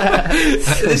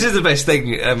 This is the best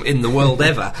thing in the world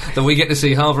ever, that we get to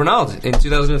see Harvey Renard in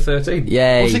 2013.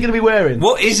 Yay. What's he going to be wearing?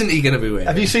 What isn't he going to be wearing?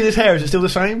 Have you seen his hair? Is it still the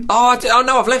same? Oh,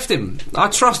 no, I've left him. I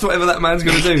trust whatever that man's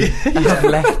going to do. I've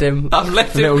left him. I've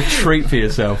left A him. little treat for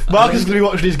yourself. Marcus is going to be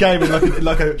watching his game in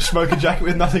like a smoking jacket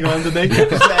with nothing on underneath.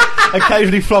 Just let it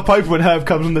occasionally flop open when Herb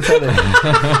comes on the telly.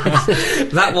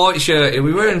 That white shirt, he'll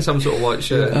be wearing some sort of white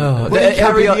shirt. Oh, Will he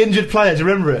carry the injured player? Do you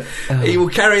remember it? He will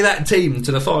carry that team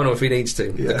to the final if he needs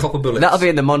to. The Copper Bullets. that'll be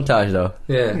in the montage, though.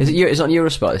 Yeah. Is it? It's on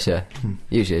Eurosport this year.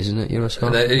 Usually, isn't it?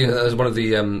 Eurosport. That was one of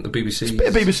the BBC. Bit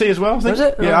of BBC as well, I think. Was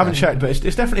it? Yeah, Oh, I haven't okay. checked, but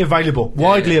it's definitely available.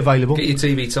 Widely available. Get your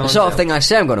TV time. The sort of down. thing I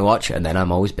say I'm going to watch, and then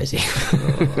I'm always busy.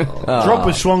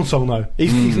 Drogba's swan song, though.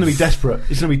 He's going to be desperate.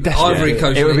 He's going to be desperate. Ivory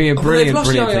Coast. It would be a Oh, brilliant, they've lost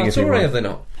brilliant Yaya thing if he Toure, won. have they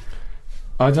not?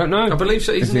 I don't know. I believe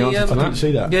so. Is Isn't the he? answer to I didn't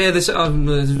see that. Yeah, this. I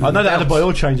know that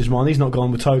Adebayor changed his mind. He's not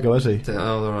gone with Togo, has he?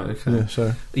 Oh, all right. Okay. Yeah,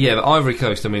 so. Yeah, but Ivory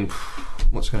Coast. I mean,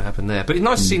 what's going to happen there? But it's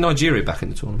nice to see Nigeria back in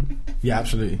the tournament. Yeah,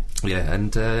 absolutely. Yeah,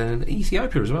 and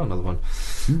Ethiopia as well. Another one.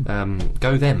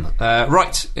 Go them.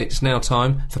 Right, it's now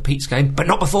time for Pete's game, but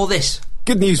not before this.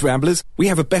 Good news, Ramblers. We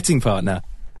have a betting partner.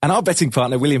 And our betting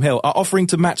partner, William Hill, are offering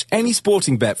to match any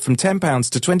sporting bet from £10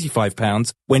 to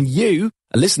 £25 when you,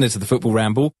 a listener to the Football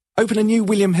Ramble, open a new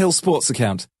William Hill sports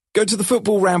account. Go to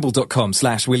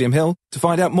thefootballramble.com/William Hill to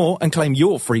find out more and claim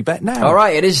your free bet now. All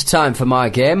right, it is time for my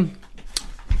game,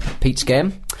 Pete's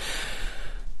game.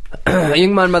 A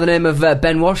young man by the name of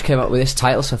Ben Walsh came up with this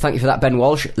title, so thank you for that, Ben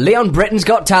Walsh. Leon Britton's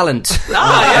Got Talent.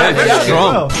 Yeah,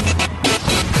 strong. well.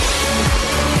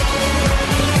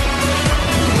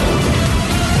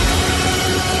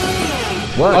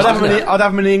 Works, I'd have doesn't it?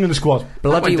 him in the England squad.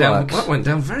 Bloody works. That went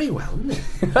down very well, didn't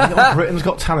it? Britain's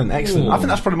got talent. Excellent. I think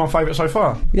that's probably my favourite so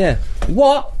far. Yeah.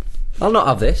 What? I'll not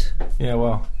have this. Yeah,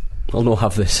 well. I'll not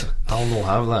have this. I'll not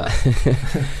have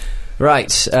that.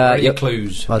 Right. Ready yep.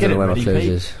 clues. I Get don't know it where my ready, clues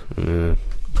Pete. is.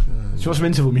 Do you want some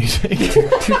interval music?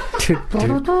 I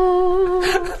don't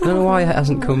know why it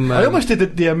hasn't come. I almost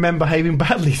did the Men Behaving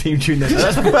Badly theme tune then.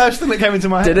 That's the first thing that came into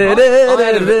my head. I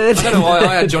don't know why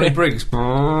I had Johnny Briggs.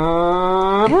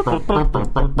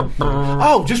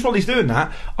 Oh, just while he's doing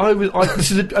that,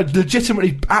 this is a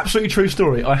legitimately, absolutely true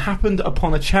story. I happened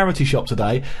upon a charity shop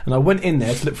today, and I went in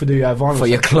there to look for the vinyl For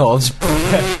your section. clothes.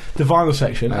 The vinyl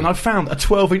section, and I found a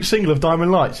 12-inch single of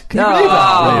Diamond Lights. Can you No, believe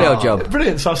that? lovely old job.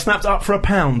 Brilliant. So I snapped it up for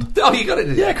 £1. Oh, you got it,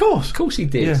 did you? Yeah, of course. Of course he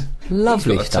did. Yeah.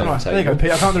 Lovely He's got stuff. a Right, there you go,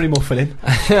 Pete. I can't do any more filling.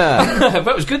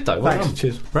 That was good, though. Well Thanks. done.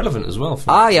 Cheers. Relevant as well.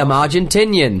 For I am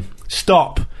Argentinian.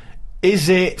 Stop. Is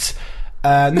it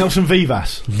Nelson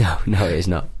Vivas? No, it is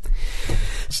not.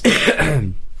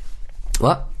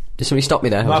 What? Did somebody stop me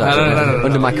there? No, Was that no,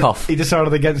 under my He- cough. He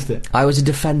decided against it. I was a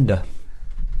defender.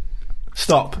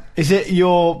 Stop. Is it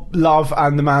your love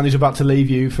and the man who's about to leave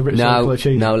you for Richard No,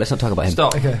 Colaccini? no, let's not talk about him.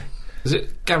 Stop. Okay. Is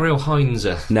it Gabriel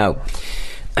Heinze? No.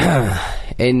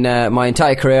 In my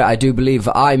entire career, I do believe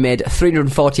I made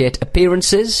 348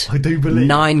 appearances, I do believe.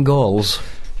 9 goals.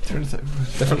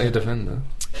 Definitely a defender.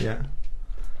 Yeah.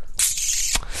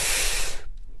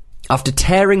 After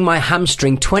tearing my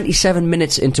hamstring 27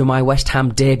 minutes into my West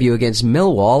Ham debut against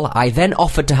Millwall, I then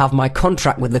offered to have my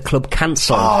contract with the club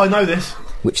cancelled, Oh, I know this.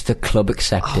 which the club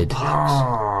accepted.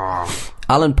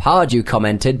 Alan Pardew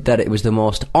commented that it was the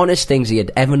most honest things he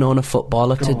had ever known a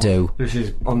footballer to do. This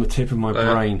is on the tip of my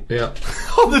brain. Yeah.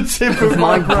 On the tip of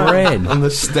My brain. On the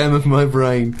stem of my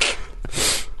brain.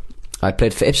 I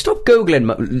played for... Stop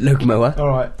Googling Luke Moore. All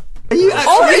right.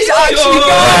 Oh, he's actually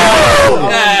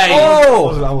Hey!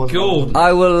 I wasn't. Gold.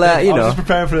 I will, I you was know... just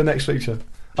preparing for the next feature.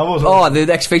 I wasn't. Oh, the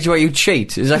next feature where you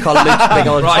cheat. Is that called Luke's Big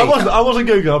Old Right. I Cheat? wasn't. I wasn't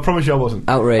Google. I promise you, I wasn't.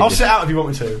 Outrageous. I'll sit out if you want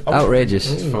me to.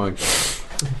 Outrageous. It's fine.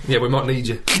 Yeah, we might need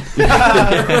you.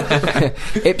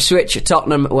 Ipswich,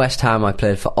 Tottenham, West Ham. I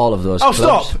played for all of those. Oh,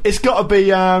 clubs. stop! It's got to be.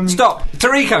 Stop!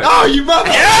 Tarico! Oh, you mother!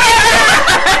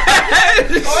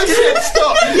 I said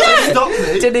stop. You stopped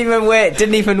me. Didn't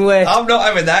even wait. I'm not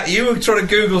having that. You were trying to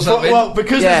Google something. Well,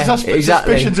 because Yeah, there's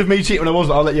exactly. suspicions of me cheating when I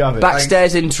wasn't, I'll let you have it.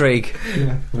 Backstairs intrigue.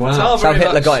 Wow. That's how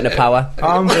Hitler got into power.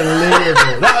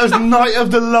 Unbelievable. That was night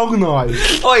of the long night.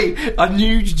 Oi, I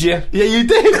nuded you. Yeah, you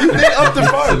did. You did off the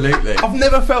phone. Absolutely. I've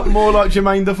never felt more like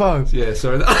Jermaine Defoe. Yeah,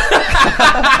 sorry.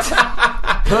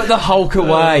 Put the Hulk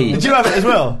away. Did you have it as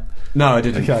well? No, I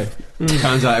didn't. Okay.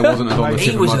 Turns out it wasn't as on the He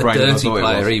tip of was my a brain as I dirty thought it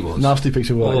player, was. he was. Nasty piece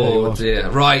of work. Yeah, he Oh was. dear.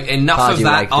 Right, enough Hard of you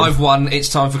that. liked him. I've won. It's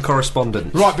time for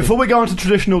correspondence. Right, before we go on to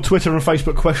traditional Twitter and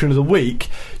Facebook question of the week,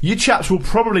 you chaps will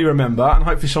probably remember, and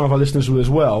hopefully some of our listeners will as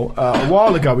well, a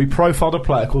while ago we profiled a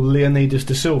player called Leonidas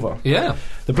da Silva. Yeah.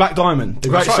 The Black Diamond, the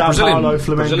great That's right, Sao Paulo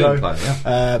Brazilian Flamengo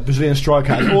player, Brazilian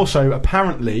striker, and also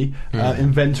apparently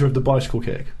inventor of the bicycle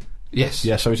kick. Yes.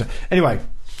 Yeah, so he's anyway,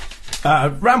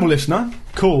 Ramble listener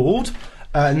called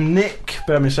Nick.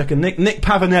 Bear me a second. Nick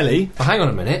Pavanelli Oh, hang on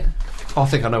a minute. I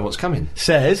think I know what's coming.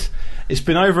 says, it's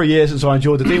been over a year since I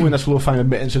enjoyed the Dean Winners Hall of Fame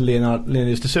admittance of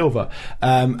Leonidas da Silva,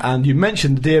 and you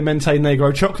mentioned the Diamante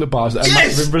Negro chocolate bars that are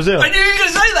massive in Brazil. I knew you were going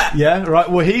to say that. Yeah, right.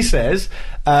 Well, he says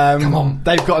Come on.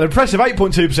 they've got an impressive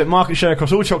 8.2% market share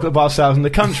across all chocolate bar sales in the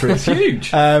country. It's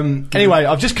huge. Anyway,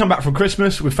 I've just come back from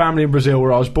Christmas with family in Brazil,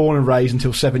 where I was born and raised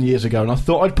until 7 years ago, and I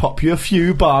thought I'd pop you a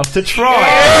few bars to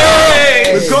try.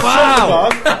 We've got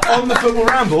chocolate bars on the Football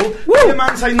Ramble,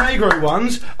 Diamante Negro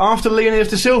ones after Leonidas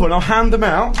da Silva, and I'll hand them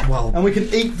out, and we can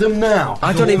eat them now.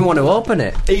 I don't even want to open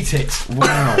it. Eat it.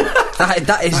 Wow.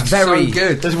 That is very so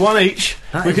good. There's one each.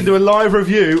 That We is- can do a live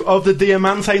review of the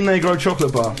Diamante Negro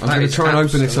chocolate bar. I'm going to try and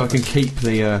open it so I can keep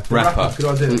the wrapper. Good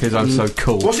idea. Because I'm so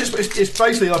cool. What's it? It's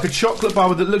basically like a chocolate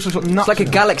bar that looks like nuts. It's like a in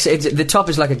it. galaxy. The top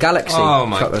is like a galaxy. Oh,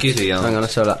 my chocolate. giddy aunt. Hang on, I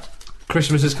saw that.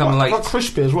 Christmas has come late. Quite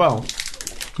crispy as well.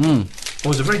 Oh,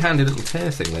 there's a very handy little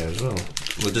tear thing there as well.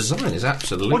 The design is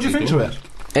absolutely. What do you think to it?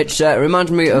 It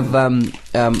reminds me of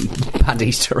bad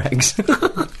Easter eggs.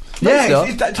 Yeah, so.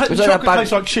 the It's like chocolate that bad-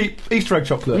 tastes like cheap Easter egg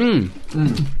chocolate.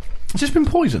 It's just been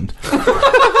poisoned.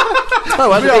 Oh,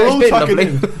 well, We are all it's been tucking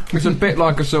lovely. in. It's a bit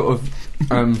like a sort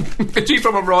of... Is he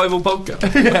from a rival podcast?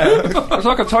 it's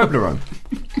like a Toblerone.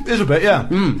 It's a bit, yeah.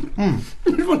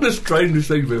 It's one of the strangest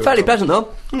things we've Fairly pleasant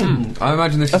though. I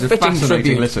imagine this is a fitting fascinating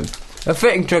tribute. listen. A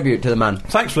fitting tribute to the man.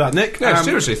 Thanks for that, Nick. Yeah,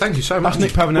 seriously, thank you so much. That's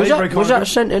Nick Pavanelli. very Was kind that of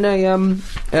sent in a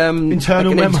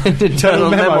internal like an memo? internal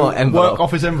memo Work envelope?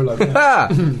 office envelope. Yeah. Ah,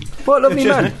 what a lovely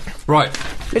Cheers, man! Nick. Right.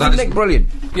 Isn't that is- Nick brilliant?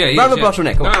 Yeah, he Round is, of applause for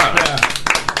Nick. No, Come on. no,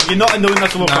 You're not in the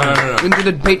Winners Hall of Fame. no.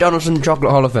 Into the Pete Donaldson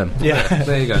Chocolate Hall of Fame. Yeah,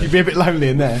 There you go. You'd be a bit lonely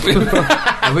in there.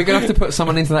 Are we going to have to put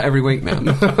someone into that every week now?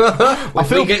 I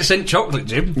feel We get sent chocolate,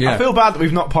 Jim. Yeah. I feel bad that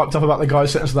we've not piped up about the guy who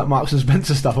sent us that Marks and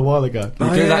Spencer stuff a while ago. We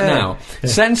do that now.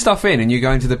 Send stuff in and you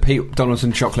go into the Pete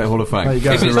Donaldson Chocolate Hall of Fame. There you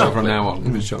go. It's If a it's rule from now on.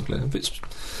 If it's chocolate. If it's...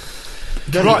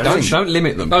 Right, Don't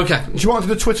limit them. Okay. do you want to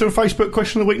do the Twitter and Facebook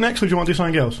question of the week next, or do you want to do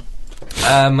something else?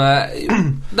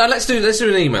 No, let's do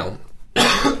an email.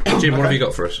 Jim, what have you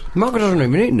got for us? Margaret doesn't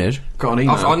even eating it. Got an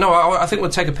email. I think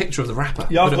we'll take a picture of the wrapper.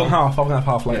 Yeah, I've Put it got on- half. I'll have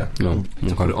half later. No.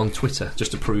 Put it on Twitter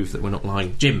just to prove that we're not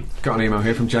lying. Jim. Got an email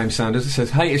here from James Sanders. It says,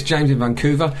 "Hey, it's James in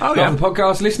Vancouver. Oh, Love yeah. the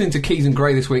podcast. Listening to Keys and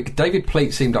Gray this week, David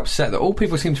Pleat seemed upset that all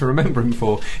people seem to remember him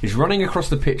for is running across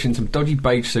the pitch in some dodgy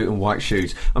beige suit and white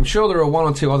shoes. I'm sure there are one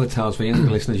or two other tales for younger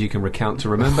listeners you can recount to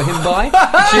remember him by.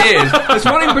 Cheers. There's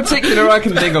one in particular I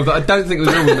can think of that I don't think was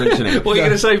worth mentioning. What are you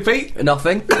going to say, Pete?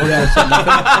 Nothing.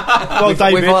 Well,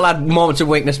 David, We've all had moments of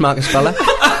weakness, Marcus Speller.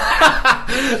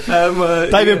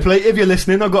 David Pleat, if you're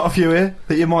listening, I've got a few here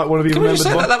that you might want to be Can we just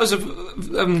remembered say by. that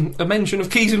was a mention of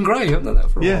Keys and Gray? I haven't done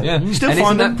that for a Yeah. while. Yeah. You still and find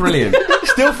isn't them? that brilliant?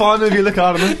 Still find them if you look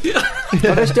hard at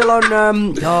them. Are they still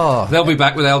on? They'll be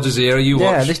back with Al Jazeera. You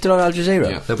Yeah, watch. they're still on Al Jazeera.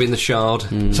 Yeah. They'll be in the Shard.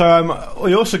 So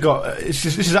we also got. This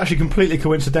is actually completely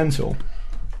coincidental.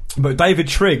 But David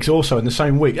Triggs also in the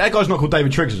same week. That guy's not called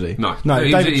David Triggs, is he? No. No,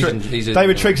 He's- David, he's Tri- in- he's in-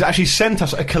 David Triggs actually sent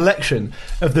us a collection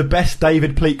of the best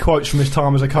David Pleat quotes from his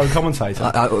time as a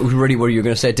co-commentator. I was really worried you were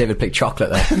going to say David Pleat chocolate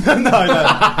there. No.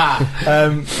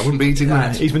 I wouldn't be eating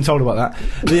that. He's been told about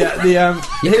that.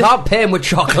 You can't pay him with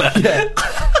chocolate.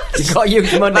 You got to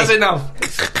use money. That's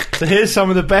enough. So here's some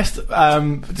of the best,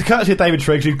 courtesy of David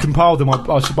Triggs, who compiled them,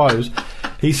 I suppose.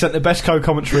 He sent the best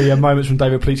co-commentary moments from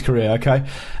David Pleat's career, okay?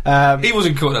 He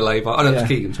wasn't caught at labour. I don't Yeah. know,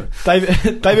 Keegan, sorry.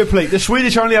 David Pleat, the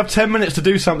Swedish only have 10 minutes to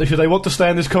do something should they want to stay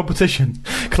in this competition.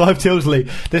 Clive Tilsley,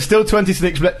 there's still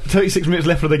 36 minutes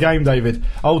left of the game, David.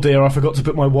 Oh dear, I forgot to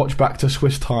put my watch back to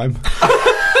Swiss time.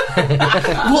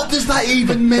 What does that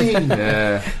even mean?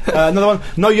 Yeah. Another one.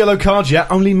 No yellow cards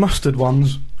yet, only mustard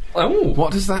ones. Oh.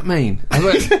 What does that mean?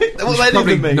 What they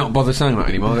Probably even mean? not bother saying that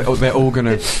anymore. They're all going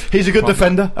to. He's a good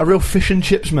defender, a real fish and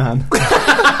chips man.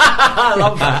 I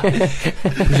love that.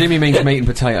 Presume he means meat and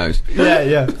potatoes.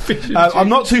 Yeah. I'm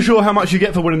not too sure how much you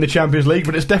get for winning the Champions League,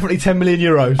 but it's definitely 10 million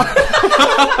euros.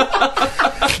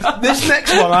 This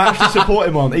next one I actually support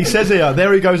him on. He says here,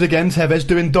 there he goes again, Tevez,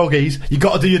 doing doggies. You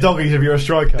got to do your doggies if you're a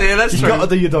striker. Yeah, that's you true. got to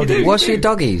do your doggies. What's your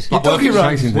doggies? Your doggy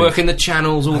runs. Working the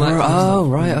channels, all that. kind of Oh,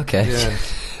 stuff. right, okay. Yeah.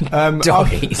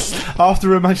 Doggies.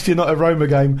 After a Manchester United Roma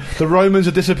game, the Romans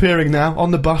are disappearing now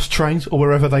on the bus, trains, or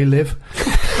wherever they live.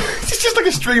 It's just like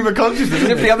a stream of consciousness.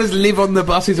 If the others live on the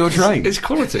buses or trains. It's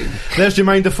quality. There's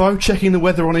Jermaine Defoe checking the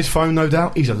weather on his phone, no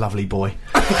doubt. He's a lovely boy.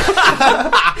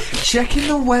 Checking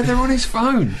the weather on his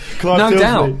phone. Clive No Tilsley.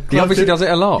 doubt. He Clive obviously does it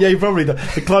a lot. Yeah, he probably does.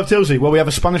 Clive Tilsley, well, we have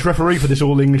a Spanish referee for this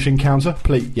all-English encounter.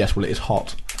 Please. Yes, well, it is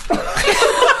hot.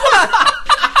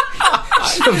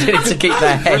 Something to keep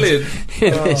their head Brilliant.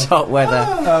 in this hot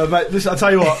weather. Mate, I'll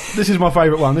tell you what, this is my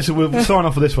favourite one. We'll sign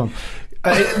off with this one.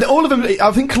 All of them,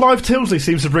 I think Clive Tilsley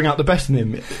seems to bring out the best in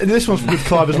him. And this one's with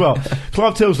Clive as well.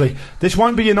 Clive Tilsley, this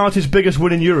won't be United's biggest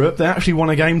win in Europe. They actually won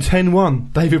a game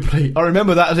 10-1. David Pleat. I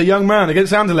remember that as a young man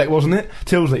against Anderlecht, wasn't it?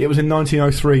 Tilsley, it was in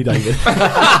 1903, David.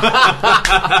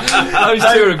 Those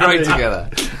two are great together.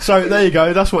 So, there you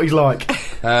go, that's what he's like.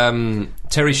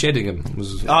 Terry Shedingham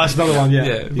was. Oh, that's another one, yeah.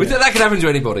 That can happen to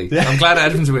anybody. Yeah. I'm glad it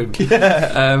happened to him.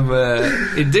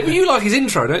 You like his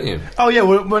intro, don't you? Oh yeah,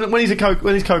 when he's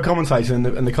co-commentator and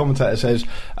the commentator says,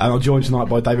 "I'm joined tonight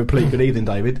by David Pleat." Good evening,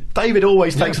 David. David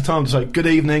always takes the time to say, "Good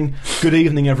evening,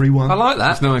 everyone." I like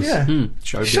that. That's nice. Yeah,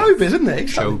 Showbiz. showbiz, isn't it?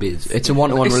 Exactly. Showbiz. It's a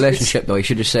one-to-one It's- relationship, though. You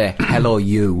should just say, hello,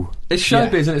 you. It's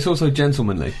showbiz and it's also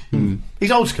gentlemanly.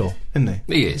 He's old school, isn't he?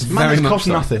 He is. Man, Very it's much cost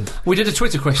so. nothing. We did a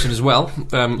Twitter question as well.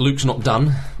 Luke's not done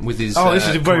with his Oh, this is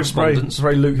very, very, correspondence.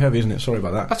 very Luke heavy, isn't it? Sorry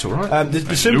about that. That's all right.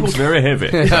 The simple. very heavy.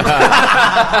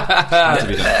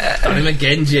 Done him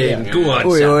again, Jim. Go on.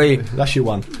 Oi, son. oi. That's your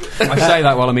one. I say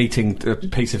that while I'm eating a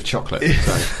piece of chocolate.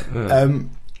 So.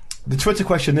 The Twitter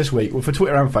question this week, well, for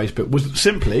Twitter and Facebook, was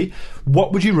simply,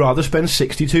 what would you rather spend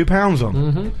 £62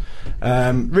 on?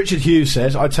 Richard Hughes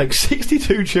says, I'd take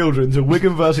 62 children to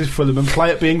Wigan versus Fulham and play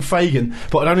at being Fagin,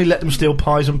 but I'd only let them steal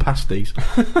pies and pasties.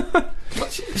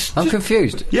 I'm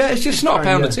confused. Yeah, it's just It's not a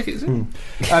pound yeah. a ticket, is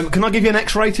it? Can I give you an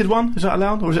X-rated one? Is that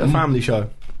allowed, or is it a family show?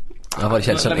 I've already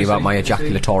said Let something me about see. my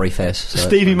ejaculatory face. So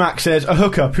Stevie Mack says, a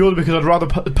hooker, purely because I'd rather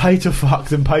pay to fuck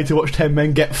than pay to watch 10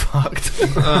 men get fucked.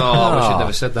 Oh, I wish I'd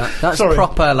never said that. That's Sorry.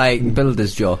 proper, like,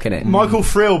 builder's joke, innit? Michael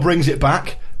Frill brings it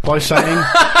back by saying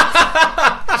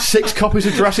 6 copies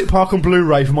of Jurassic Park on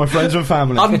Blu-ray for my friends and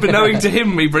family. Unbeknown to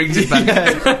him, he brings it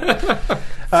back.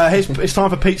 It's time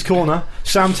for Pete's Corner.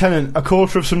 Sam Tennant, a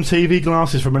quarter of some TV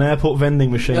glasses from an airport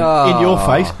vending machine. Oh. In your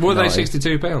face. Were they Naughty.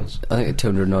 £62? I think it's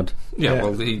 200 odd. Yeah, Yeah.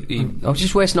 well, he I was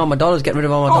just wasting all my dollars, getting rid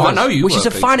of all my Oh, I dollars. know you Which were, is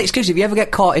a Pete. fine excuse if you ever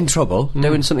get caught in trouble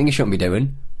doing something you shouldn't be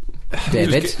doing.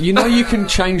 David? You know you can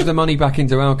change the money back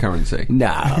into our currency.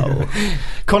 No.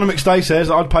 Conor McStay says,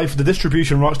 I'd pay for the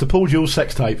distribution rights to Paul Jules'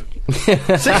 sex tape.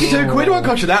 62 quid won't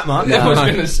cost you that much. I was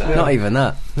going to say. Not even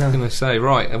that.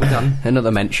 Right, are we done?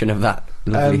 Another mention of that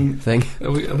lovely thing. Are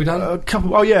we done? A couple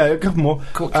more.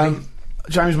 Quickly.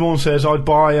 James Morn says, I'd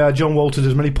buy John Walters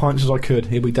as many pints as I could.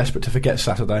 He'll be desperate to forget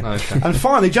Saturday. Okay. And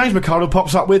finally, James McArdle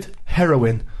pops up with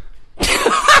heroin.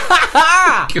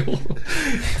 I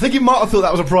think he might have thought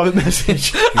that was a private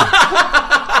message. But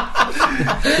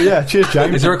yeah, cheers,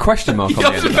 James. Is there a question mark on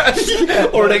the end of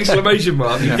that? Or an exclamation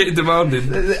mark. You're getting demanded.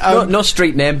 No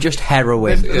street name, just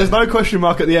heroin. There's no question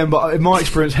mark at the end, but in my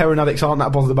experience, heroin addicts aren't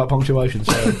that bothered about punctuation.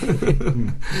 So.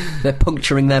 They're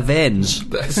puncturing their veins.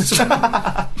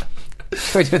 Can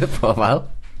we do the profile?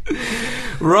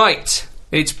 Right,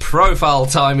 it's profile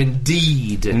time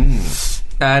indeed.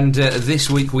 And this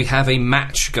week we have a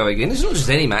match going in. It's not just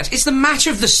any match, it's the match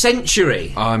of the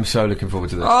century. I'm so looking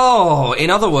forward to this. Oh, in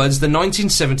other words, the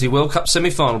 1970 World Cup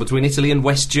semi-final between Italy and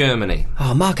West Germany.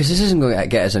 Oh, Marcus, this isn't going to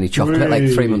get us any chocolate like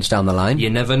 3 months down the line.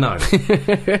 You never know.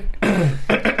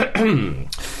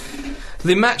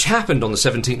 The match happened on the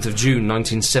 17th of June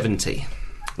 1970.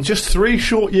 Just 3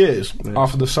 short years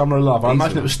after the Summer of Love. I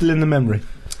imagine it was still in the memory.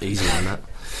 Easy on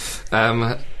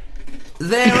that.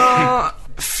 There are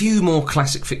few more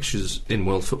classic fixtures in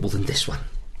world football than this one.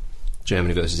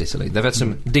 Germany versus Italy. They've had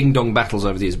some ding-dong battles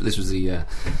over the years, but this was the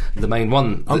main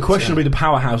one. that, Unquestionably the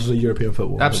powerhouses of European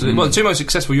football. Absolutely. Well, the two most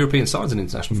successful European sides in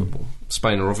international football.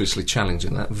 Spain are obviously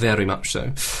challenging that, very much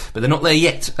so. But they're not there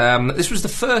yet. This was the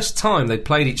first time they'd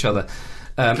played each other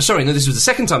Sorry, no, this was the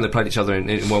second time they played each other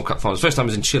in World Cup finals. First time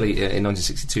was in Chile in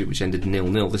 1962, which ended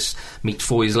 0-0. This meet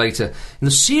 4 years later in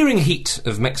the searing heat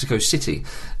of Mexico City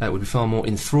would be far more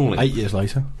enthralling. 8 years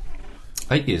later.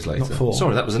 8 years later. Not 4.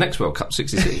 Sorry, that was the next World Cup,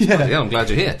 66. Yeah. I'm glad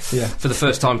you're here for the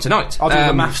first time tonight. I do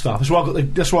the math stuff. That's why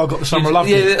I got the Summer of Love.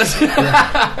 Yeah,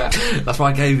 that's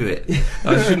why I gave you it.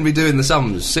 I shouldn't be doing the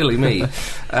sums. Silly me.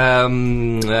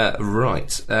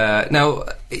 Right. Now,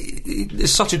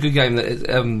 it's such a good game that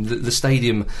the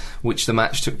stadium which the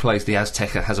match took place, the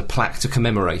Azteca, has a plaque to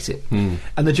commemorate it. And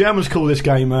the Germans call this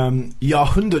game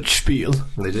Jahrhundertspiel.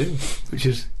 They do. Which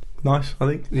is nice, I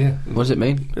think. Yeah. What does it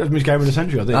mean? That means game of the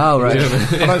century, I think. Oh, right. I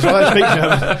don't speak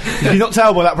German. If you not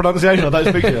tell by that pronunciation, I don't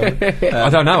speak German. I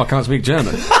don't know, I can't speak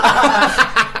German.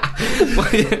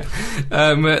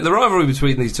 The rivalry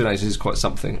between these two nations is quite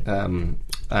something.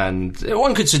 And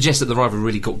one could suggest that the rivalry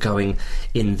really got going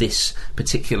in this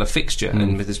particular fixture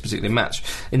and with this particular match.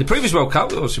 In the previous World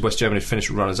Cup, obviously West Germany finished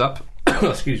runners-up.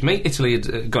 Excuse me. Italy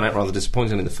had gone out rather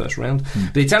disappointingly in the first round.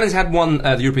 The Italians had won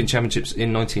the European Championships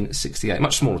in 1968.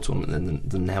 Much smaller tournament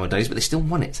than nowadays, but they still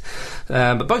won it.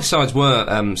 But both sides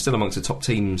were still amongst the top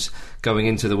teams going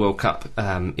into the World Cup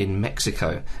in Mexico.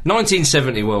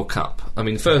 1970 World Cup. I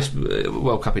mean, the first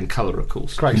World Cup in colour, of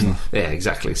course. Great stuff. Yeah,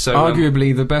 exactly. So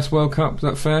Arguably the best World Cup, is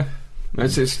that fair?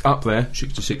 It's up there.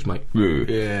 66, mate.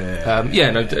 Yeah.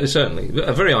 Certainly.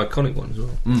 A very iconic one as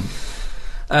well.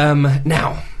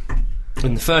 Now,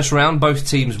 in the first round, both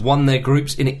teams won their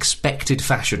groups in expected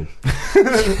fashion.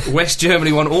 West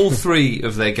Germany won all 3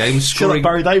 of their games, scoring...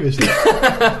 Barry Davis.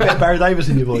 Barry Davis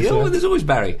in your voice. Yeah, well, there's always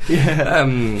Barry.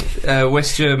 Yeah.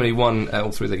 West Germany won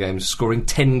all 3 of their games, scoring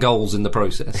 10 goals in the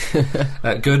process.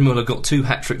 Gerd Müller got 2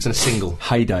 hat-tricks and a single.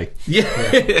 Heyday.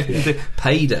 Yeah.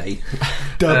 Payday.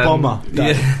 Der Bomber.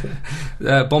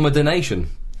 Bomber Donation.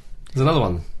 There's another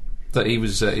one that he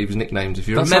was nicknamed, if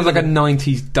you that remember. Sounds like a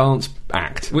 90s dance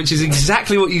act. Which is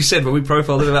exactly what you said when we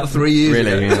profiled him about 3 years ago.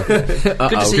 Really,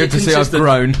 yeah. Good to see I've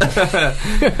grown.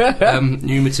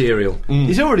 New material.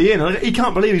 He's already in. He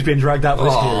can't believe he's being dragged out by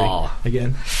this hearing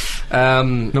again.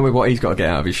 Not with what he's got to get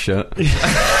out of his shirt.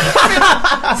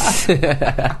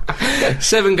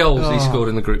 7 goals he scored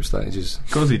in the group stages.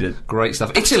 Of course he did. Great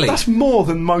stuff. Italy. That's more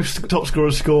than most top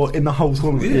scorers score in the whole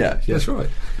tournament. Yeah, that's right.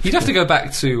 You'd have to go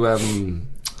back to...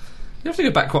 you have to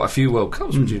go back quite a few World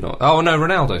Cups, would you not? Oh no,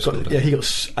 Ronaldo scored. Yeah, he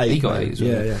got 8. He got 8 as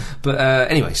well. Yeah. But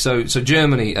anyway, so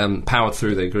Germany powered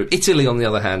through their group. Italy, on the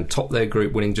other hand, topped their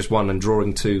group, winning just 1 and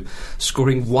drawing 2,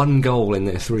 scoring 1 goal in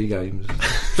their 3 games,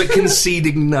 but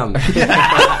conceding none.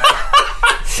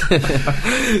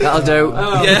 That'll do.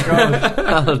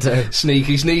 That'll do.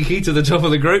 Sneaky to the top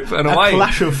of the group and away. A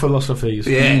clash of philosophies.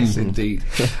 Yes, indeed.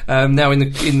 Now in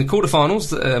the quarterfinals,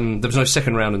 there was no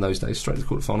second round in those days. Straight to the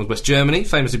quarterfinals. West Germany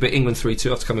famously beat England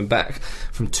 3-2 after coming back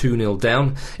from 2-0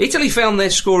 down. Italy found their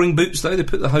scoring boots though. They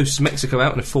put the hosts Mexico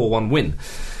out in a 4-1 win.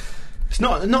 It's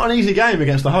not an easy game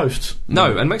against the hosts.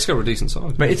 No, and Mexico were a decent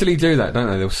side. But Italy do that, don't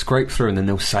they? They'll scrape through and then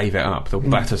they'll save it up. They'll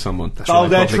batter someone.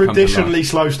 They're traditionally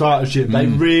slow starters, Jim. They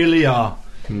really are.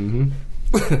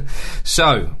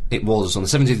 So, it was on the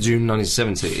 17th of June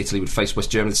 1970, Italy would face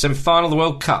West Germany in the semi-final of the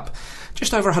World Cup.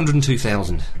 Just over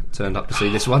 102,000 turned up to see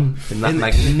this one in that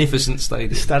magnificent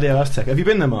stadium. Stadio Azteca. Have you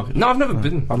been there, Mark? No, I've never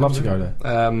been. I'd love to go there.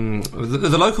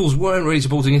 The locals weren't really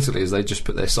supporting Italy as they just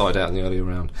put their side out in the earlier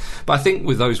round. But I think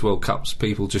with those World Cups,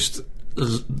 people just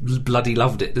bloody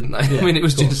loved it, didn't they? Yeah, I mean, it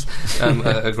was just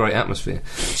a great atmosphere.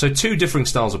 So 2 differing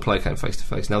styles of play came face to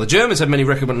face. Now, the Germans had many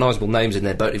recognisable names in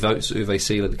there: Bertie Vogts, Uwe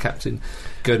Seeler, the captain,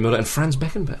 Gerd Müller, and Franz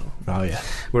Beckenbauer. Oh, yeah.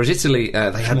 Whereas Italy,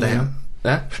 they had their...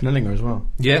 Schnellinger as well.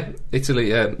 Yeah, Italy,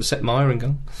 Sepp Maier in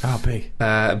goal. Oh, big.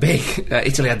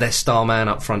 Italy had their star man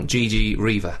up front, Gigi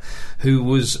Riva, who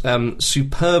was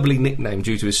superbly nicknamed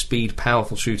due to his speed,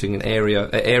 powerful shooting and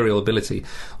aerial ability,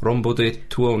 Rombo de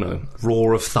Tuono,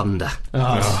 Roar of Thunder.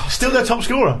 Still their top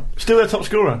scorer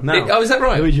now. Is that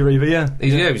right? Luigi Riva, yeah.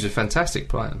 He was a fantastic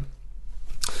player.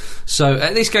 So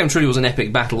this game truly was an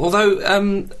epic battle,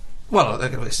 although... well,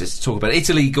 let's just talk about it.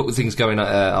 Italy got things going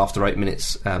after 8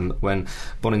 minutes when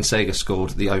Boninsega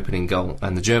scored the opening goal,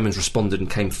 and the Germans responded and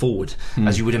came forward,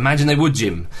 as you would imagine they would,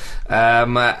 Jim.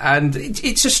 And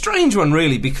it's a strange one,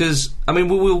 really, because, I mean,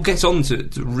 we'll get on to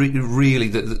really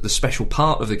the special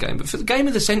part of the game, but for the game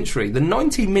of the century, the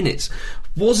 90 minutes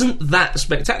wasn't that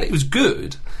spectacular. It was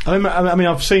good. I mean,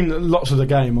 I've seen lots of the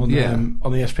game on the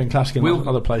ESPN Classic and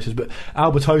other places, but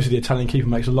Albertosi, the Italian keeper,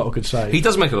 makes a lot of good saves. He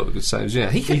does make a lot of good saves, yeah.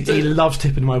 He he loves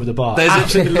tipping them over the bar. There's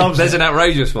Absolutely loves There's it. an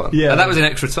outrageous one. Yeah. And that was in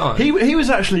extra time. He was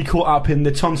actually caught up in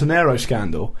the Tontonero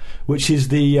scandal, which is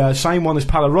the same one as In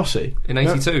Paolo Rossi.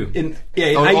 82? In Oh,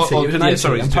 80. oh, It was in yeah, 80.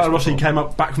 sorry, and it's Paolo just Rossi before.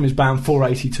 came back from his ban for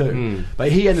 82.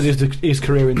 But he ended his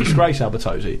career in disgrace,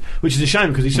 Albertosi, which is a shame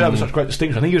because he served with such great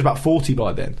distinction. I think he was about 40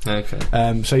 by then.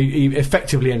 Okay. So he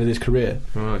effectively ended his career.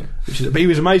 Right. But he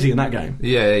was amazing in that game.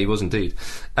 Yeah, he was indeed.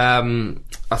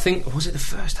 I think, was it the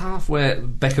first half where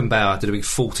Beckenbauer did a big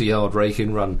 40-yard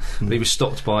rake-in run, but he was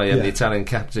stopped by the Italian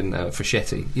captain,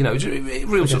 Fischetti. You know,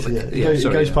 real sort of... It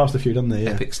goes past a few, doesn't it?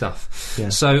 Yeah. Epic stuff. Yeah.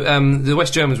 So the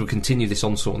West Germans would continue this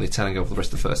onslaught on the Italian goal for the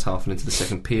rest of the first half and into the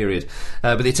second period.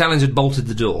 But the Italians had bolted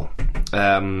the door.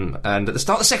 And at the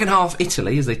start of the second half,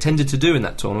 Italy, as they tended to do in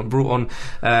that tournament, brought on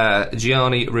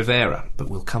Gianni Rivera. But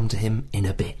we'll come to him in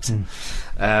a bit.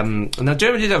 Now,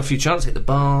 Germany did have a few chances, hit the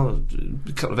bar,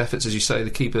 a couple of efforts, as you say.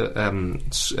 The keeper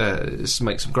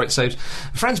makes some great saves.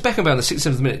 Franz Beckenbauer in the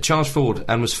 67th minute charged forward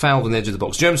and was fouled on the edge of the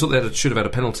box. Germans thought they should have had a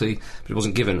penalty, but it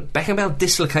wasn't given. Beckenbauer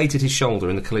dislocated his shoulder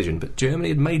in the collision, but Germany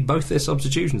had made both their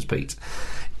substitutions, Pete.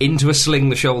 Into a sling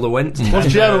the shoulder went.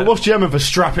 What's German for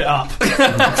strap it up?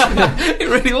 It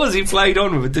really was. He played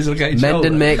on with a dislocated shoulder. Mend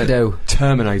and make do.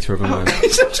 Terminator of a man.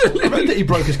 It's absolutely... I read that he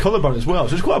broke his collarbone as well,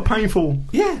 so it's quite a painful...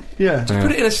 Yeah. Yeah.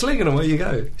 Put it in a sling and away you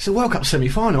go. It's a World Cup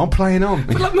semi-final. I'm playing on.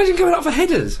 But like, imagine going up for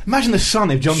headers. Imagine the sun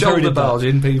if John Terry Shoulder did that. barge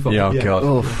in people. Yeah, oh Yeah.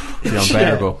 God. The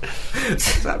unbearable.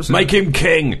 It's absolutely- Make him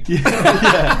king!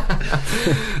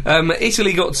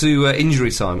 Italy got to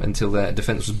injury time until their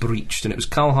defence was breached, and it was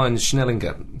Karl-Heinz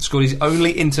Schnellinger scored his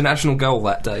only international goal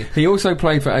that day. He also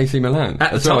played for AC Milan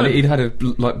At the as well. time. And he'd had a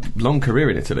long career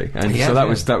in Italy, and so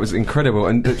that was incredible.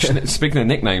 And speaking of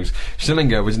nicknames,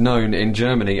 Schnellinger was known in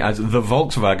Germany as the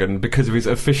Volkswagen because of his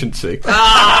efficiency. So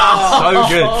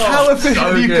good. How efficient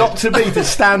have you got to be to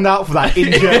stand out for that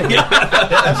in Germany?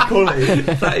 That's quality.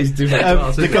 That is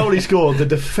different. The goal he scored, the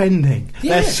defending,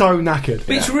 they're so knackered.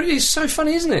 But it's so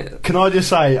funny, isn't it? Can I just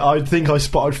say, I think I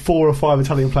spotted 4 or 5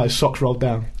 Italian players' socks rolled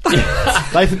down.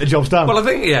 They think the job's done. Well,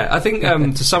 I think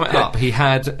to sum it up, he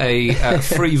had a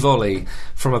free volley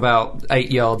from about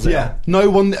 8 yards out. yeah, no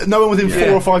one within 4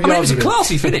 or 5 I mean, it yards was a of him.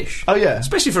 classy finish. Oh yeah,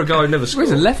 Especially for a guy who never Well, scored.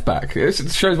 he's a left back. It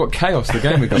shows what chaos the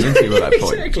game had gone into at that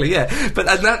point. Exactly, yeah. But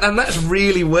and that's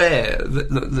really where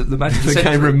the Manchester The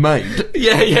Century game remained.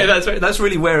 Yeah, that's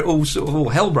really where it all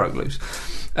hell broke loose.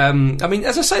 I mean,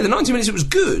 as I say, the 90 minutes it was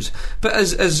good, but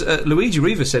as Luigi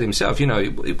Riva said himself, you know,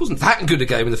 it wasn't that good a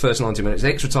game in the first 90 minutes. The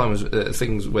extra time was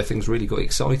where things really got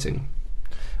exciting.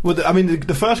 well,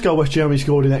 the first goal West Germany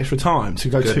scored in extra time to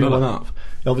go Good 2-1 Müller. up.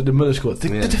 The Müller scored.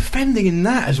 The defending in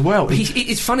that as well.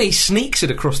 It's funny, he sneaks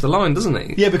it across the line, doesn't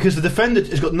he? Yeah, because the defender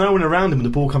has got no one around him when the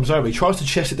ball comes over. He tries to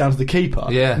chest it down to the keeper,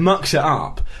 mucks it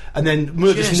up, and then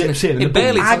Müller just nips in, and It the ball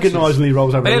barely touches- agonisingly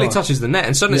rolls over the barely line. touches the net,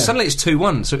 and suddenly Yeah. it's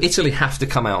 2-1, so Italy have to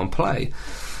come out and play.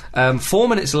 4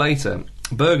 minutes later,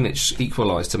 Bergnich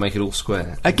equalised to make it all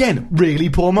square. Again, really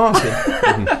poor marking.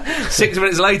 6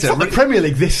 minutes later... It's not the Premier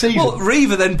League this season. Well,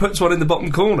 Riva then puts one in the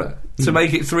bottom corner to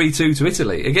make it 3-2 to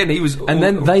Italy. Again, he was... And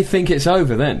then they think it's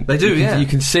over then. They do, You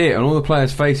can see it on all the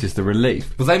players' faces, the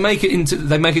relief. Well, they make it to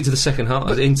the second half.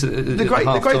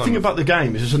 The great thing about the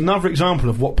game is it's another example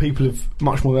of what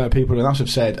much more people than us have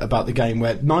said about the game,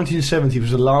 where 1970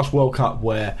 was the last World Cup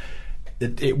where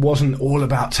it wasn't all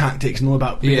about tactics and all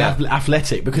about being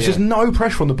athletic, because there's no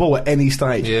pressure on the ball at any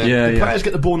stage. The players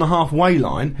get the ball on the halfway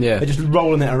line, they're just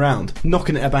rolling it around,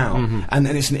 knocking it about, and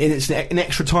it's an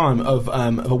extra time of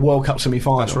a World Cup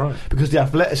semi-final. That's right. Because the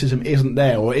athleticism isn't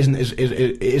there, or isn't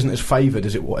as favoured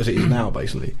as it is now,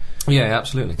 basically. Yeah,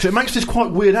 absolutely. So it makes this quite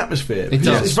weird atmosphere. It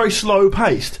does. It's very slow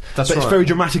paced, That's but right. it's very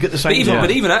dramatic at the same time. But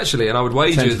even actually, and I would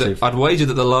wager Tentative.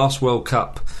 that the last World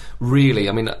Cup, really,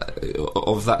 I mean,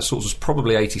 of that sort was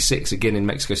probably 86 again in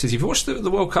Mexico City. If you watch the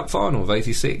World Cup final of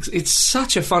 86, it's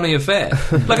such a funny affair.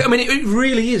 Like, I mean, it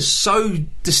really is so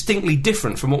distinctly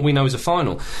different from what we know as a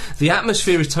final. The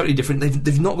atmosphere is totally different.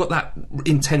 They've not got that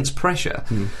intense pressure,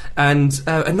 and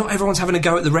not everyone's having a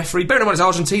go at the referee. Bear in mind, it's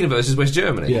Argentina versus West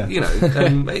Germany. Yeah. You know,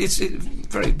 it's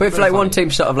very. But if very like one funny. team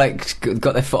sort of like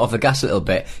got their foot off the gas a little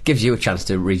bit, gives you a chance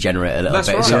to regenerate a little That's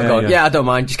bit. right. Sort of Yeah, going, yeah. I don't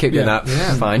mind, just keep doing that.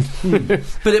 Yeah. Fine.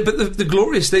 But the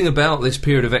glorious thing about this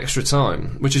period of extra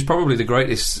time, which is probably the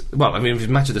greatest, well, I mean, it's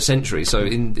match of the century, so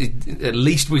at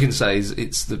least we can say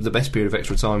it's the best period of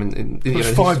extra time.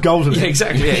 There's 5 goals in it. Yeah,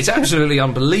 exactly. Yeah, it's absolutely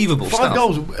unbelievable 5 stuff.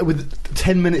 goals with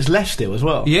 10 minutes left still as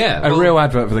well. Yeah, A well, real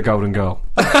advert for the golden goal.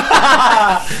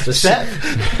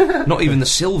 not even the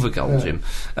silver goal, Jim.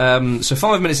 So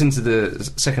 5 minutes into the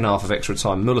second half of extra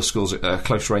time, Müller scores a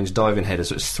close-range diving header,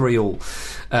 so it's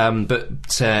 3-3.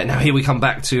 But now here we come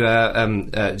back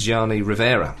to Gianni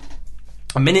Rivera.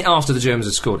 A minute after the Germans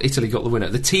had scored, Italy got the winner.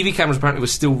 The TV cameras apparently were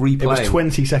still replaying. It was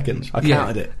 20 seconds. I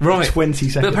counted it. Right. 20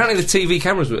 seconds. But apparently the TV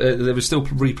cameras, they were still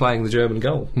replaying the German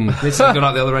goal. Italy got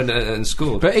out the other end and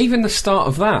scored. But even the start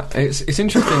of that, it's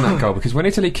interesting, that goal, because when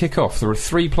Italy kick off, there are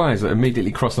 3 players that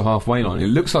immediately cross the halfway line. It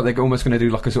looks like they're almost going to do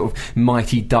like a sort of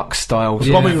Mighty Duck style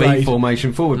V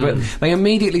formation forward, but they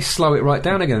immediately slow it right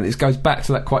down again. It goes back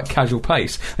to that quite casual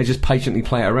pace. They just patiently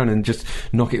play it around and just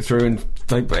knock it through, and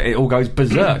it all goes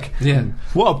berserk. Yeah.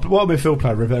 What a midfield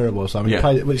player Rivera was. I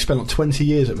mean, he spent like 20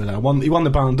 years at Milan. He won the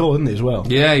Ballon d'Or, didn't he, as well?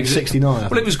 Yeah, he was 69.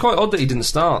 Well, it was quite odd that he didn't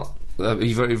start.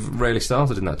 He very rarely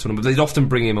started in that tournament, but they'd often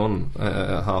bring him on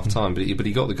at half time. But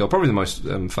he got the goal, probably the most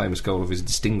famous goal of his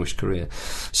distinguished career.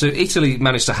 So Italy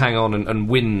managed to hang on and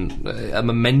win a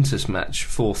momentous match,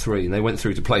 4-3, and they went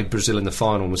through to play Brazil in the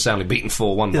final and was soundly beaten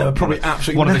 4-1. Yeah, probably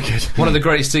absolutely knackered. One of the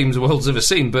greatest teams the world's ever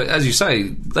seen. But as you say,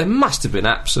 they must have been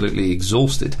absolutely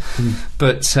exhausted.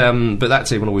 But that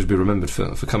team will always be remembered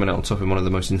for coming out on top in one of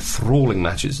the most enthralling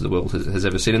matches the world has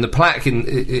ever seen. And the plaque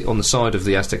on the side of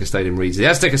the Azteca Stadium reads: "The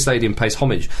Azteca Stadium pays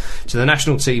homage to the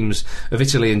national teams of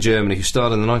Italy and Germany who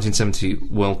starred in the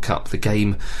 1970 World Cup, the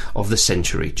game of the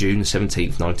century, June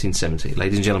 17th, 1970.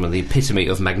 Ladies and gentlemen, the epitome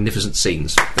of magnificent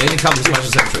scenes. Here comes the match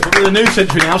of the century." We're in a new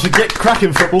century now, so get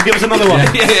cracking football. Give us another one.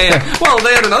 Yeah. Well,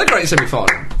 they had another great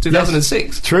semi-final, 2006.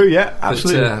 Yes, true, yeah,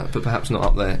 absolutely. But perhaps not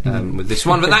up there with this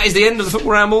one. But that is the end of the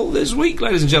Football Ramble this week,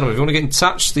 ladies and gentlemen. If you want to get in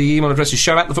touch, the email address is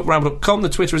show@thefootballramble.com, the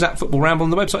Twitter is @footballramble,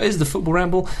 and the website is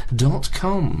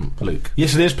thefootballramble.com. Luke.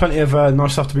 Yes, there's plenty of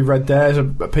nice stuff to be read there. There's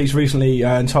a piece recently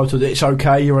entitled "It's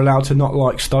Okay, You're Allowed to Not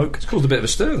Like Stoke." It's caused a bit of a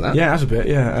stir, that. Yeah, it has a bit,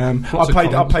 yeah.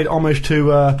 I paid homage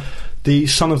to the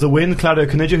son of the wind, Claudio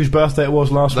Caniggia, whose birthday it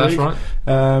was last week. That's right.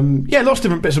 Yeah, lots of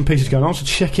different bits and pieces going on, so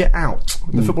check it out.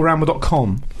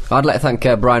 thefootballramble.com. I'd like to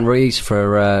thank Brian Rees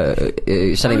for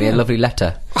sending me a lovely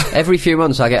letter. Every few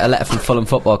months I get a letter from Fulham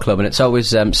Football Club, and it's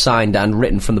always signed and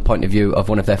written from the point of view of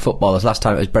one of their footballers. Last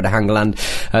time it was Breda Hangeland.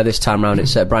 This time round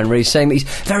it's Brian Rees, saying that he's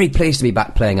very pleased to be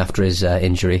back playing after his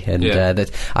injury, and that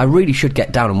I really should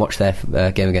get down and watch their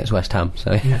game against West Ham.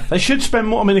 So they should spend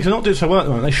more. I mean, they're not doing so well at the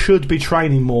moment. They should be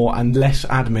training more and less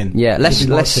admin. Yeah,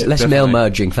 less mail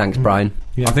merging. Thanks, Brian.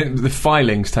 Yeah. I think the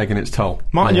filing's taken its toll.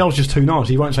 Martin Yole's just too nice.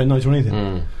 He won't say no to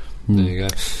anything. There you go.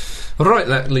 Right,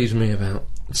 that leaves me about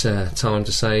time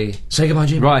to say goodbye,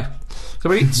 Jim. Right.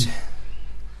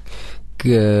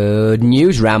 Good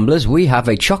news, Ramblers. We have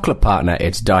a chocolate partner.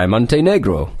 It's Diamante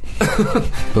Negro.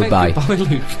 Goodbye. Goodbye,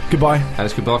 Luke. Goodbye. And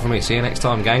it's goodbye from me. See you next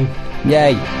time, gang.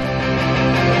 Yay.